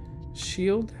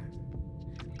Shield.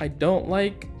 I don't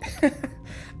like...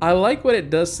 I like what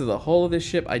it does to the hull of this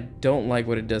ship. I don't like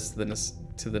what it does to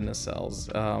the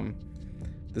nacelles.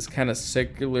 This kind of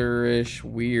circular-ish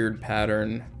weird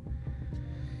pattern,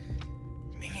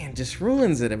 man, just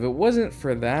ruins it. If it wasn't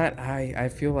for that, I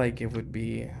feel like it would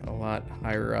be a lot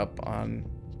higher up on.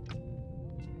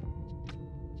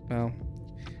 Well,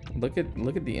 look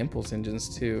at the impulse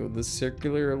engines too. The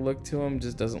circular look to them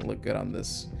just doesn't look good on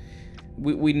this.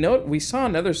 We saw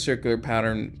another circular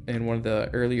pattern in one of the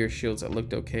earlier shields that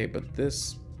looked okay, but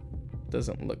this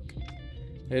doesn't look.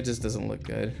 It just doesn't look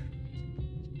good.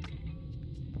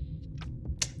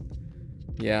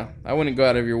 Yeah, I wouldn't go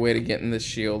out of your way to get in this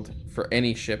shield for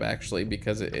any ship, actually,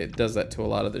 because it does that to a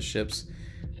lot of the ships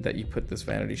that you put this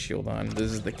vanity shield on.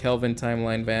 This is the Kelvin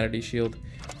Timeline Vanity Shield.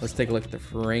 Let's take a look at the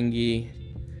Ferengi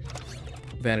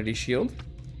Vanity Shield.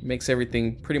 Makes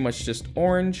everything pretty much just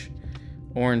orange.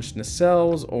 Orange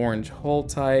nacelles, orange hull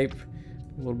type,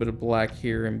 a little bit of black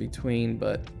here in between,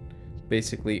 but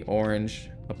basically orange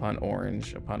upon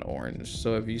orange upon orange.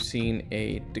 So have you seen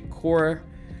a Decora,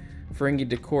 Ferengi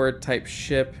Decora type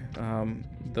ship?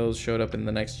 Those showed up in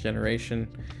the Next Generation.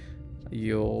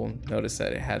 You'll notice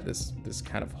that it had this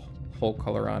kind of hull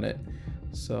color on it.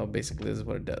 So basically this is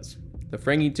what it does. The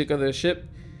Ferengi took over the ship,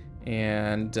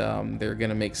 and they're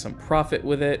gonna make some profit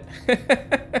with it.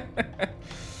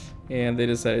 And they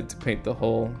decided to paint the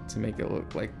hull to make it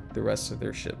look like the rest of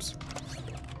their ships.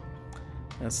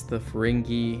 That's the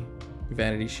Ferengi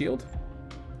Vanity Shield.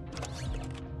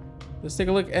 Let's take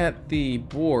a look at the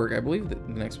Borg. I believe that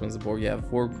the next one's the Borg. Yeah,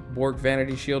 Borg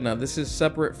Vanity Shield. Now this is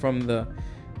separate from the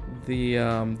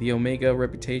Omega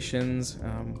reputations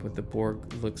with the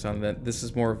Borg looks on that. This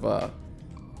is more of a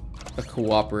a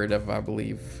cooperative, I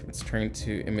believe. It's trying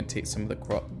to imitate some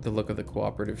of the look of the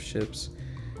cooperative ships.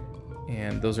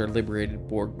 And those are liberated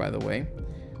Borg, by the way.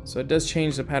 So it does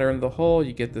change the pattern of the hull.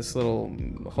 You get this little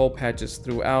hull patches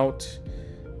throughout.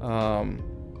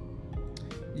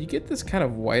 You get this kind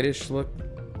of whitish look.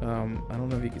 I don't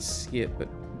know if you can see it, but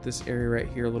this area right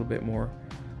here, a little bit more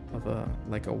of a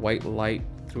white light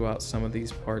throughout some of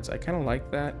these parts. I kind of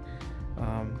like that.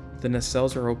 The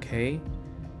nacelles are okay.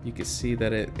 You can see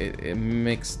that it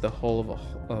makes the hull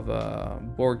of a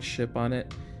Borg ship on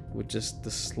it with just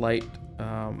the slight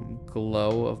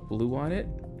glow of blue on it.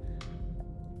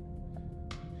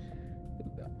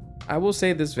 I will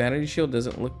say this vanity shield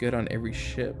doesn't look good on every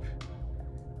ship,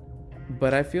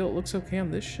 but I feel it looks okay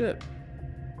on this ship.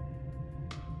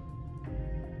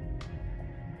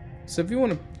 So if you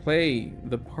want to play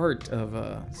the part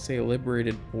of say a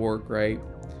liberated Borg, right,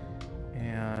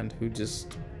 and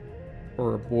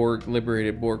or a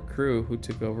liberated Borg crew who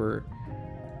took over,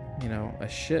 you know, a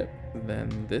ship,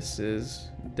 then this is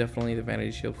definitely the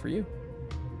vanity shield for you.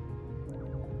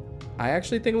 I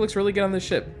actually think it looks really good on this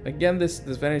ship. Again, this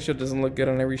vanity shield doesn't look good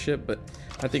on every ship, but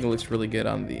I think it looks really good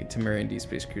on the Tamarian Deep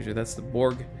Space Cruiser. That's the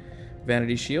Borg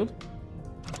vanity shield.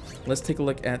 Let's take a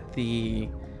look at the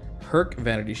Herc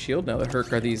vanity shield. Now the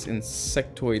Herc are these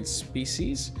insectoid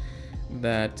species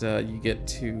that you get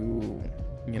to,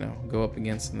 you know, go up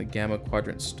against in the Gamma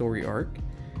Quadrant story arc.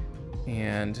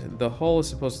 And the hull is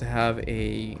supposed to have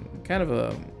a kind of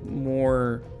a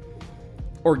more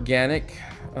organic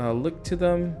look to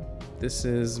them. This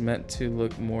is meant to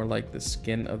look more like the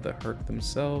skin of the Herc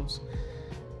themselves.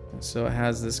 So it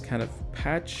has this kind of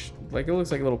patch, like it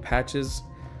looks like little patches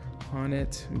on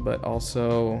it, but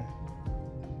also,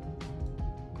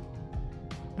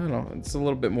 I don't know, it's a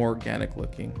little bit more organic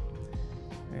looking.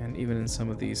 And even in some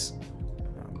of these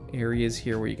areas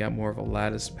here where you got more of a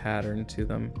lattice pattern to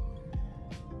them.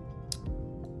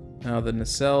 Now the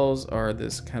nacelles are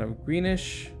this kind of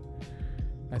greenish.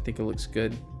 I think it looks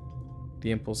good. The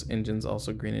impulse engine's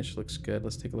also greenish, looks good.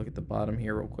 Let's take a look at the bottom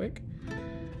here real quick.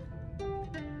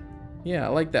 Yeah, I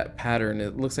like that pattern.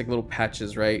 It looks like little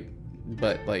patches, right?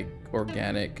 But like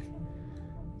organic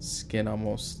skin,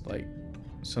 almost like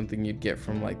something you'd get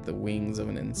from like the wings of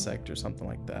an insect or something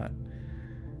like that.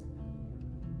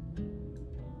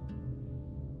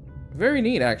 Very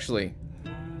neat, actually.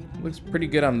 Looks pretty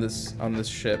good on this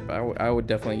ship. I would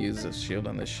definitely use this shield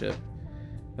on this ship.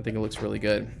 I think it looks really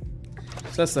good.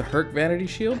 So that's the Herc vanity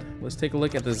shield. Let's take a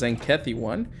look at the Zenkethi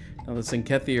one. Now the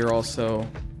Zenkethi are also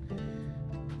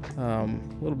a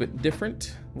little bit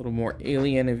different, a little more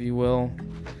alien, if you will.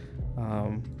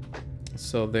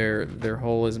 So their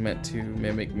hull is meant to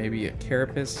mimic maybe a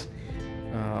carapace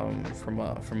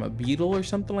from a beetle or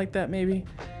something like that, maybe.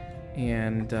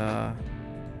 And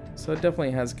so it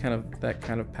definitely has kind of that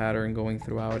kind of pattern going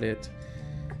throughout it.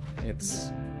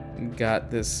 It's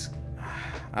got this,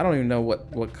 I don't even know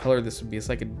what color this would be. It's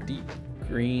like a deep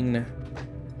green,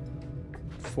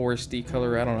 foresty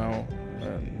color. I don't know.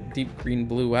 Deep green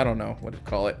blue. I don't know what to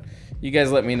call it. You guys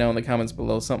let me know in the comments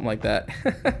below. Something like that.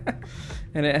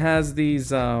 And it has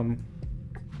these kind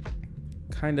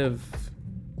of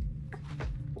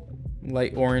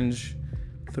light orange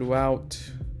throughout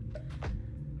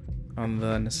on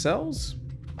the nacelles.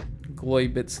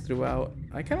 Glowy bits throughout.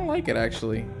 I kind of like it,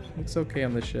 actually. Looks okay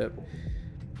on the ship.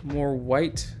 More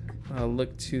white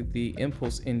look to the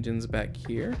impulse engines back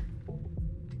here.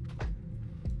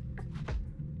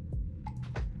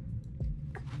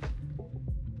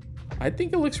 I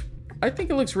think it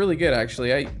looks really good,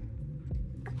 actually. I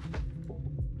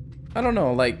don't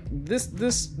know, like the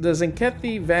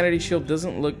Zenkethi vanity shield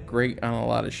doesn't look great on a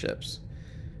lot of ships.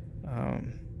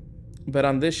 But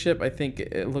on this ship, I think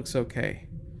it looks okay.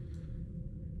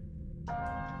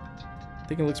 I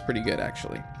think it looks pretty good,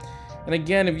 actually. And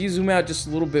again, if you zoom out just a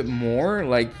little bit more,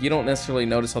 like, you don't necessarily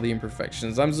notice all the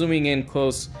imperfections. I'm zooming in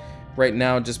close right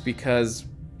now just because,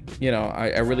 you know,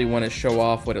 I really want to show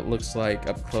off what it looks like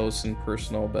up close and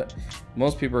personal, but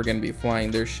most people are going to be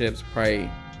flying their ships probably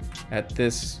at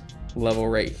this level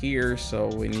right here. So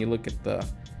when you look at the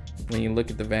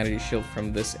vanity shield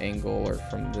from this angle or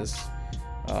from this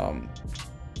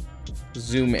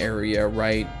zoom area,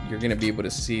 right, you're going to be able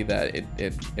to see that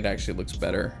it actually looks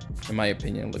better. In my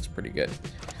opinion, it looks pretty good.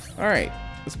 All right,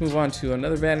 let's move on to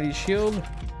another vanity shield.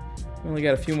 We only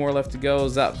got a few more left to go.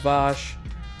 Zat Vash.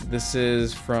 This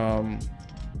is from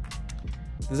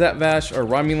Zat Vash or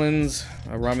Romulans,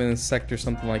 a Romulan sector,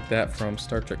 something like that, from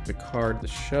Star Trek Picard, the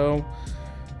show.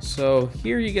 So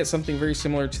here you get something very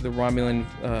similar to the Romulan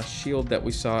shield that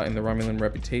we saw in the Romulan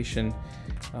Reputation.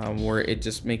 where it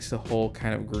just makes the hull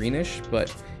kind of greenish,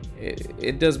 but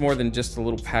it does more than just a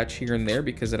little patch here and there,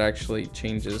 because it actually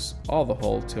changes all the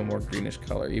hull to a more greenish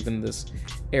color. Even this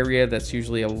area that's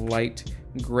usually a light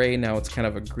gray, now it's kind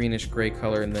of a greenish gray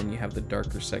color, and then you have the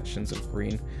darker sections of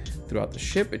green throughout the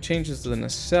ship. It changes the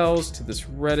nacelles to this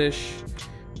reddish,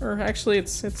 or actually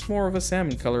it's more of a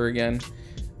salmon color again,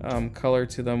 color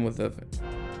to them with a...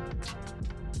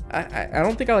 I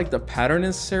don't think I like the pattern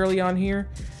necessarily on here,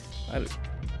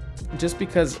 just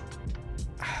because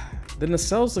the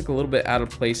nacelles look a little bit out of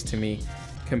place to me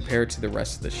compared to the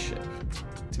rest of the ship,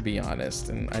 to be honest,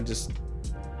 and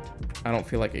I don't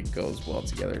feel like it goes well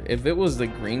together. If it was the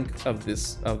green of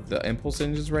the impulse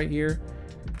engines right here,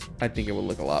 I think it would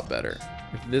look a lot better.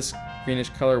 If this greenish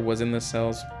color was in the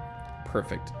cells,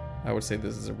 perfect. I would say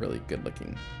this is a really good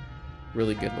looking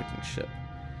ship.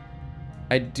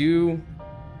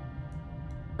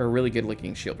 A really good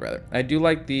looking shield rather. I do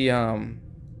like the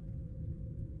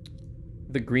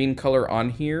green color on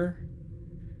here,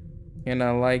 and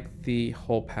I like the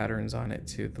hull patterns on it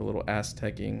too, the little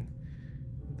Aztecing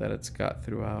that it's got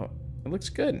throughout. It looks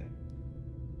good.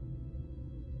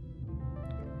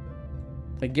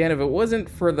 Again, if it wasn't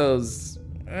for those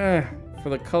for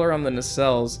the color on the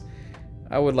nacelles,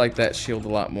 I would like that shield a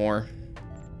lot more,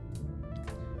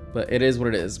 but it is what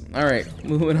it is. All right,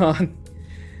 moving on.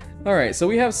 All right, so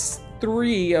we have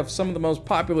 3 of some of the most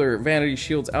popular vanity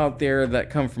shields out there that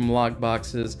come from lock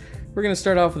boxes. We're gonna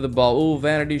start off with the Baul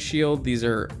Vanity Shield. These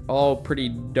are all pretty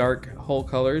dark hull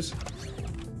colors.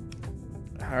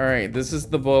 All right, this is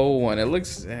the Baul one. It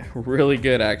looks really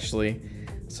good actually.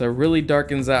 So it really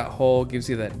darkens that hull, gives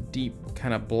you that deep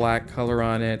kind of black color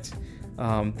on it.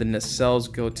 The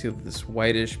nacelles go to this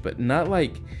whitish, but not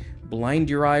like blind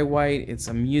your eye white. It's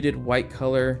a muted white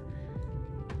color.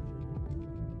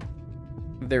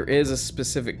 There is a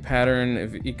specific pattern.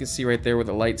 If you can see right there where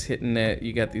the light's hitting it,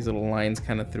 you got these little lines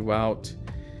kind of throughout.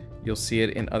 You'll see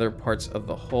it in other parts of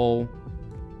the hull.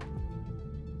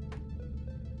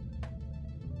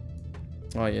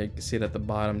 Oh yeah, you can see it at the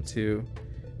bottom too.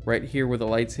 Right here where the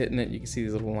light's hitting it, you can see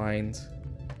these little lines.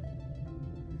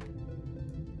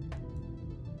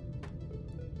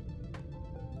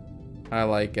 I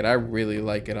like it. I really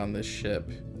like it on this ship.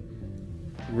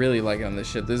 Really like it on this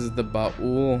ship. This is the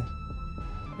Baul.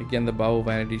 Again, the Baul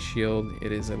Vanity Shield.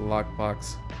 It is a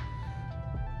lockbox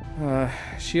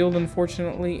shield,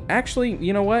 unfortunately. Actually,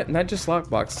 you know what? Not just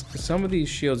lockbox. Some of these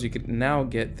shields you could now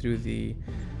get through the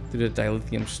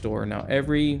dilithium store. Now,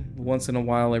 every once in a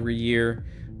while, every year,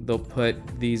 they'll put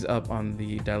these up on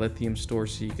the dilithium store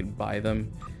so you could buy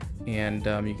them, and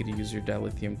you could use your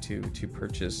dilithium to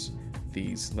purchase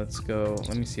these. Let's go.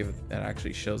 Let me see if that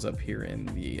actually shows up here in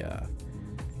the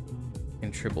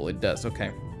in Tribble. It does.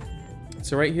 Okay.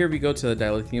 So right here, if you go to the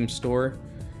dilithium store,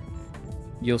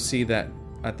 you'll see that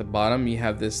at the bottom you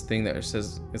have this thing that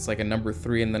says it's like a number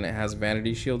 3, and then it has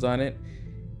vanity shields on it.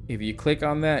 If you click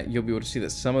on that, you'll be able to see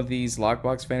that some of these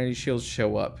lockbox vanity shields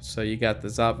show up. So you got the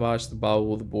Zapvash, the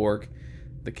Baul, the Borg,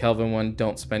 the Kelvin one.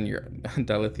 Don't spend your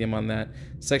dilithium on that.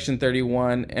 Section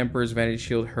 31, Emperor's Vanity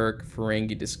Shield, Herc,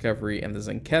 Ferengi, Discovery, and the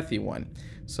Zenkethi one.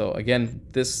 So again,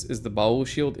 this is the Baul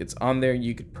shield. It's on there.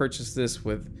 You could purchase this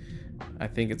with, I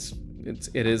think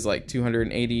it is like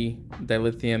 280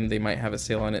 dilithium. They might have a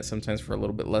sale on it sometimes for a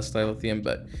little bit less dilithium,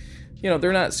 but you know,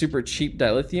 they're not super cheap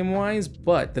dilithium wise.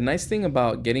 But the nice thing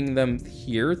about getting them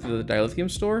here through the dilithium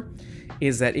store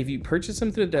is that if you purchase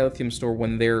them through the dilithium store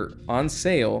when they're on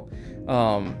sale,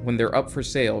 when they're up for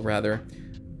sale rather,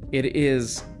 it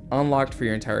is unlocked for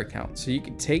your entire account. So you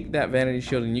can take that vanity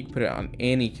shield and you can put it on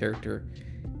any character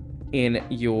in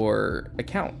your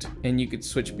account, and you could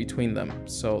switch between them.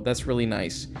 So that's really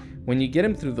nice. When you get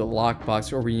them through the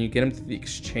lockbox, or when you get them through the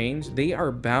exchange, they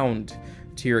are bound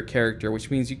to your character,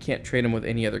 which means you can't trade them with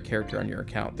any other character on your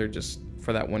account. They're just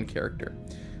for that one character.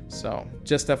 So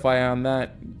just FYI on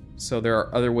that. So there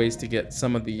are other ways to get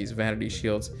some of these vanity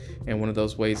shields, and one of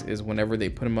those ways is whenever they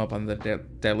put them up on the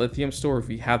dilithium store. If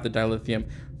you have the dilithium,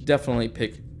 definitely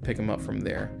pick them up from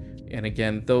there. And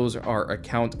again, those are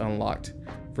account unlocked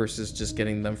versus just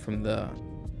getting them from the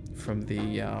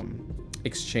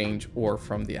exchange or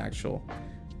from the actual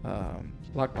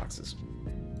lockboxes.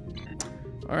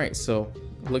 All right, so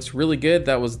it looks really good.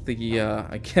 That was the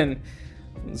again,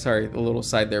 sorry, a little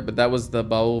side there, but that was the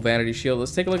Baul Vanity Shield.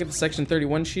 Let's take a look at the Section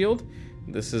 31 shield.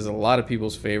 This is a lot of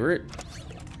people's favorite.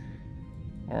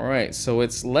 All right, so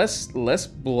it's less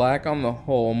black on the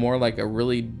whole, more like a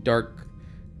really dark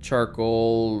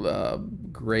charcoal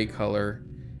gray color.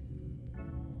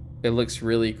 It looks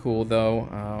really cool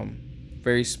though.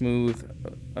 Very smooth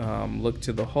look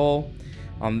to the hull.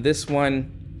 On this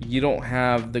one, you don't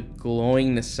have the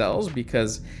glowing nacelles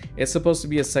because it's supposed to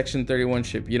be a Section 31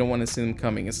 ship. You don't want to see them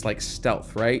coming. It's like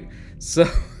stealth, right? So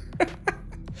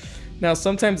now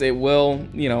sometimes it will,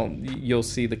 you know, you'll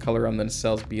see the color on the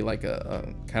nacelles be like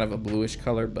a kind of a bluish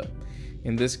color, but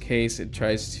in this case it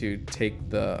tries to take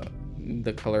the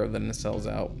color of the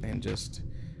nacelles out and just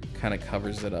kind of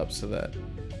covers it up so that,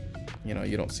 you know,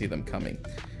 you don't see them coming.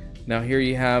 Now here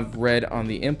you have red on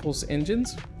the impulse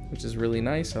engines, which is really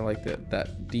nice. I like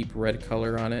that deep red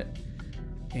color on it.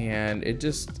 And it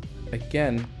just,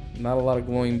 again, not a lot of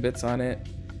glowing bits on it.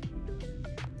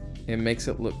 It makes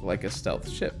it look like a stealth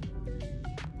ship.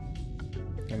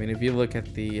 I mean, if you look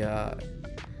at the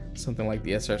something like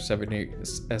the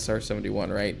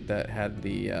SR-71, right, that had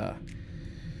the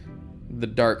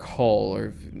dark hull,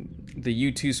 or the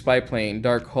U-2 spy plane,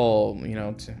 dark hull, you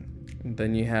know,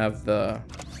 then you have the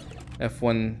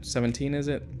F-117, is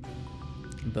it?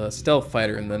 The stealth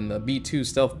fighter, and then the B-2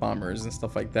 stealth bombers and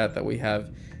stuff like that we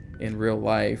have in real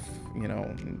life. You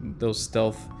know, those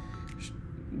stealth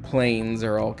planes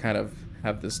are all kind of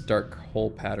have this dark hull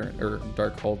pattern, or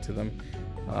dark hull to them.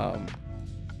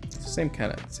 Same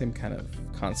kind of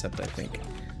concept I think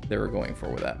they were going for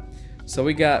with that. So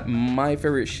we got my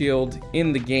favorite shield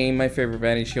in the game, my favorite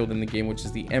vanity shield in the game, which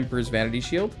is the Emperor's Vanity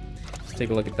Shield. Let's take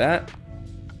a look at that.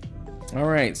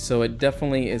 Alright, so it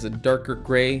definitely is a darker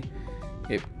gray.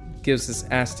 It gives this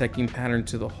Aztecing pattern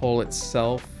to the hull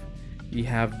itself. You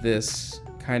have this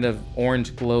kind of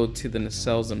orange glow to the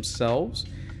nacelles themselves.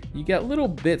 You got little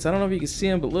bits, I don't know if you can see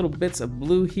them, but little bits of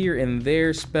blue here and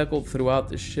there speckled throughout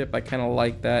the ship. I kind of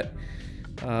like that.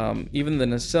 Even the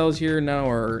nacelles here now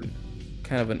are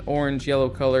kind of an orange yellow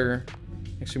color,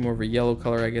 actually more of a yellow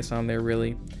color I guess on there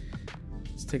really.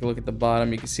 Let's take a look at the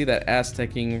bottom. You can see that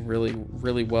Aztecing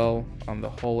really well on the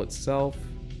hull itself.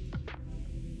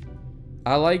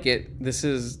 I like it. This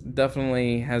is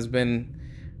definitely has been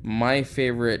my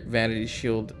favorite vanity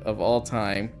shield of all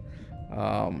time.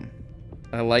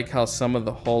 I like how some of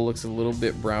the hull looks a little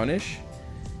bit brownish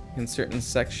in certain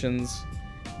sections.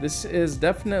 This is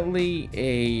definitely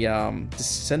a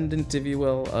descendant, if you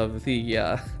will, of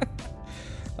the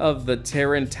of the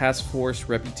Terran Task Force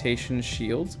Reputation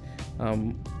shield,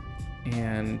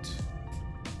 and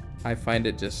I find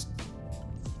it just,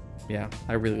 yeah,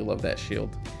 I really love that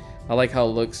shield. I like how it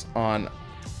looks on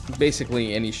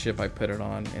basically any ship I put it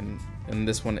on, and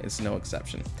this one is no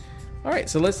exception. All right,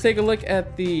 so let's take a look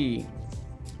at the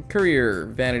Courier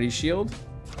Vanity Shield.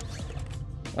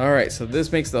 All right, so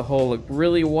this makes the hull look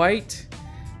really white,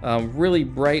 really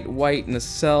bright white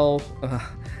nacelle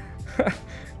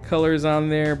colors on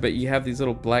there, but you have these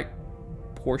little black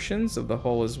portions of the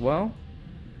hull as well.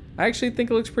 I actually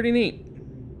think it looks pretty neat.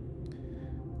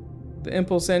 The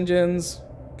impulse engines,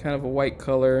 kind of a white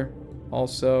color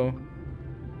also.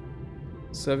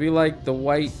 So if you like the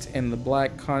white and the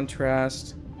black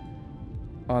contrast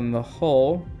on the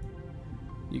hull,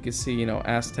 you can see, you know,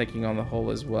 Aztecing on the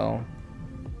hull as well.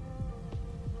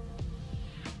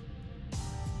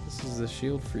 This is the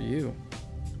shield for you.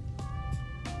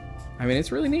 I mean,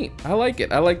 it's really neat. I like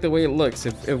it. I like the way it looks.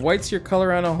 If white's your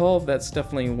color on a hull, that's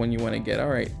definitely one you want to get. All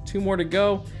right, 2 more to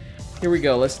go. Here we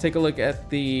go. Let's take a look at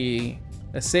the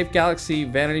Safe Galaxy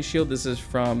Vanity Shield. This is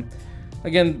from,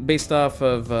 again, based off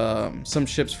of some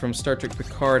ships from Star Trek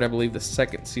Picard, I believe the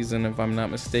 2nd season, if I'm not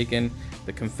mistaken.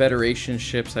 The Confederation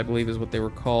ships, I believe is what they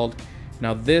were called.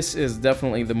 Now this is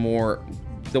definitely the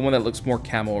one that looks more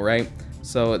camo, right?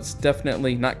 So it's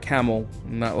definitely not camel,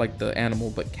 not like the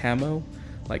animal, but camo,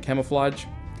 like camouflage.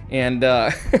 And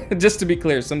just to be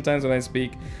clear, sometimes when I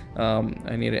speak,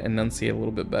 I need to enunciate a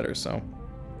little bit better, so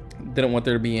didn't want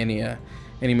there to be any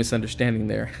misunderstanding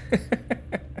there.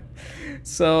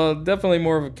 So definitely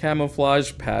more of a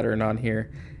camouflage pattern on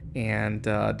here, and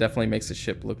definitely makes the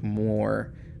ship look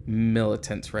more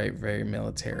militant, right? Very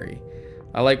military.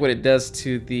 I like what it does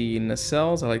to the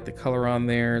nacelles. I like the color on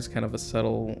there. It's kind of a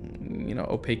subtle, you know,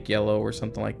 opaque yellow or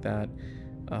something like that,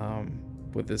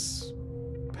 with this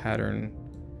pattern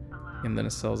in the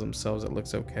nacelles themselves. It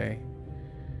looks okay.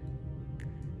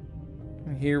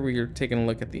 Here we are taking a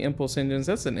look at the impulse engines.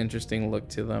 That's an interesting look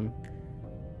to them.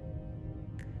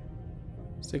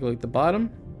 Let's take a look at the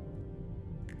bottom.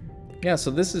 Yeah,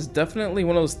 so this is definitely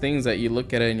one of those things that you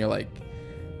look at it and you're like,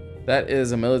 that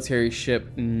is a military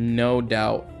ship, no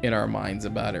doubt in our minds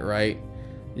about it, right?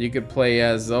 You could play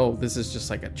as, oh, this is just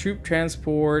like a troop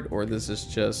transport, or this is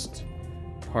just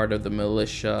part of the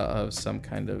militia of some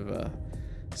kind of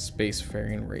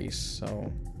spacefaring race.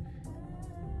 So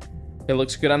it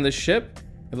looks good on this ship.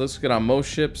 It looks good on most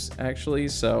ships, actually.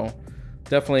 So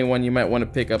Definitely one you might want to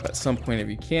pick up at some point if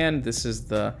you can. This is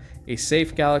a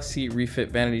Safe Galaxy Refit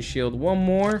Vanity Shield. One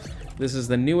more. This is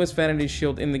the newest Vanity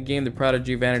Shield in the game, the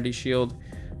Prodigy Vanity Shield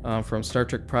from Star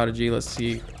Trek Prodigy. Let's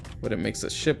see what it makes the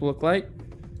ship look like.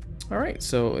 All right,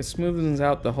 so it smoothens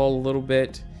out the hull a little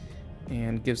bit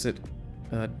and gives it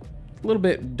a little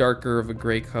bit darker of a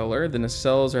gray color. The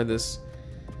nacelles are this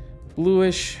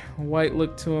bluish white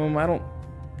look to them.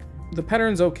 The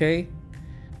pattern's okay.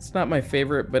 It's not my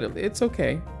favorite, but it's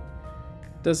okay.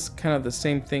 Does kind of the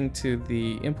same thing to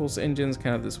the impulse engines,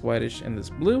 kind of this whitish and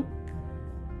this blue.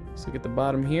 Let's look at the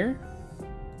bottom here.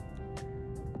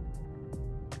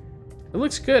 It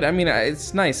looks good. I mean,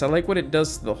 it's nice. I like what it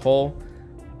does to the hull.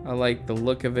 I like the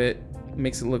look of it.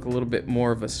 Makes it look a little bit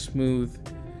more of a smooth,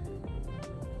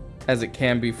 as it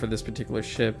can be for this particular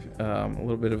ship. A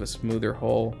little bit of a smoother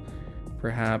hull,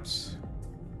 perhaps.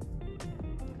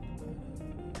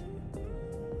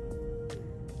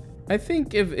 I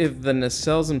think if the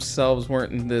nacelles themselves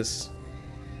weren't in this,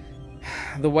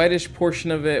 the whitish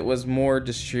portion of it was more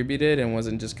distributed and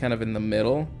wasn't just kind of in the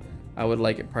middle, I would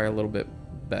like it probably a little bit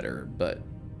better, but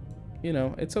you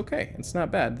know, it's okay. It's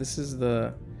not bad. This is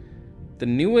the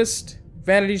newest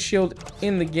Vanity Shield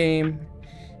in the game,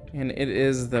 and it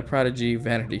is the Prodigy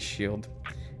Vanity Shield.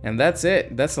 And that's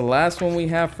it. That's the last one we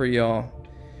have for y'all.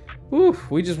 Whew,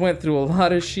 we just went through a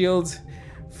lot of shields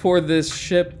for this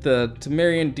ship, the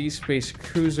Tamarian Deep Space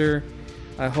Cruiser.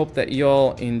 I hope that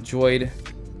y'all enjoyed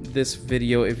this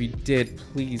video. If you did,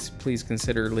 please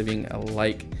consider leaving a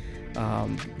like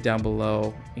down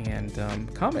below,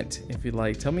 and comment if you'd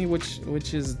like. Tell me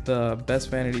which is the best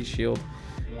Vanity Shield.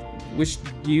 Which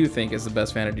do you think is the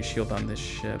best Vanity Shield on this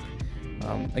ship?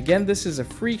 Again, this is a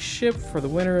free ship for the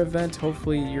winter event.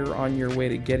 Hopefully you're on your way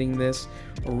to getting this,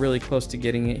 or really close to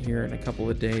getting it here in a couple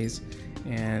of days,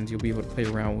 and you'll be able to play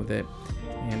around with it.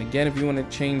 And again, if you want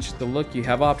to change the look, you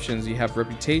have options. You have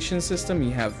reputation system, you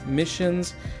have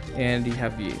missions, and you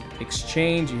have the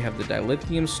exchange, you have the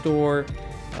dilithium store.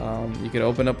 You could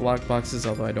open up lock boxes,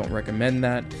 although I don't recommend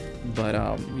that, but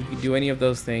you could do any of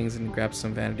those things and grab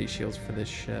some Vanity Shields for this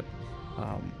ship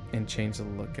and change the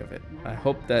look of it. I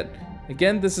hope that,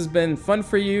 again, this has been fun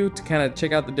for you to kind of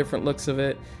check out the different looks of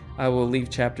it. I will leave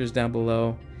chapters down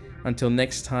below. Until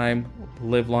next time,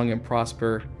 live long and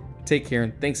prosper. Take care,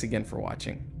 and thanks again for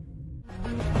watching.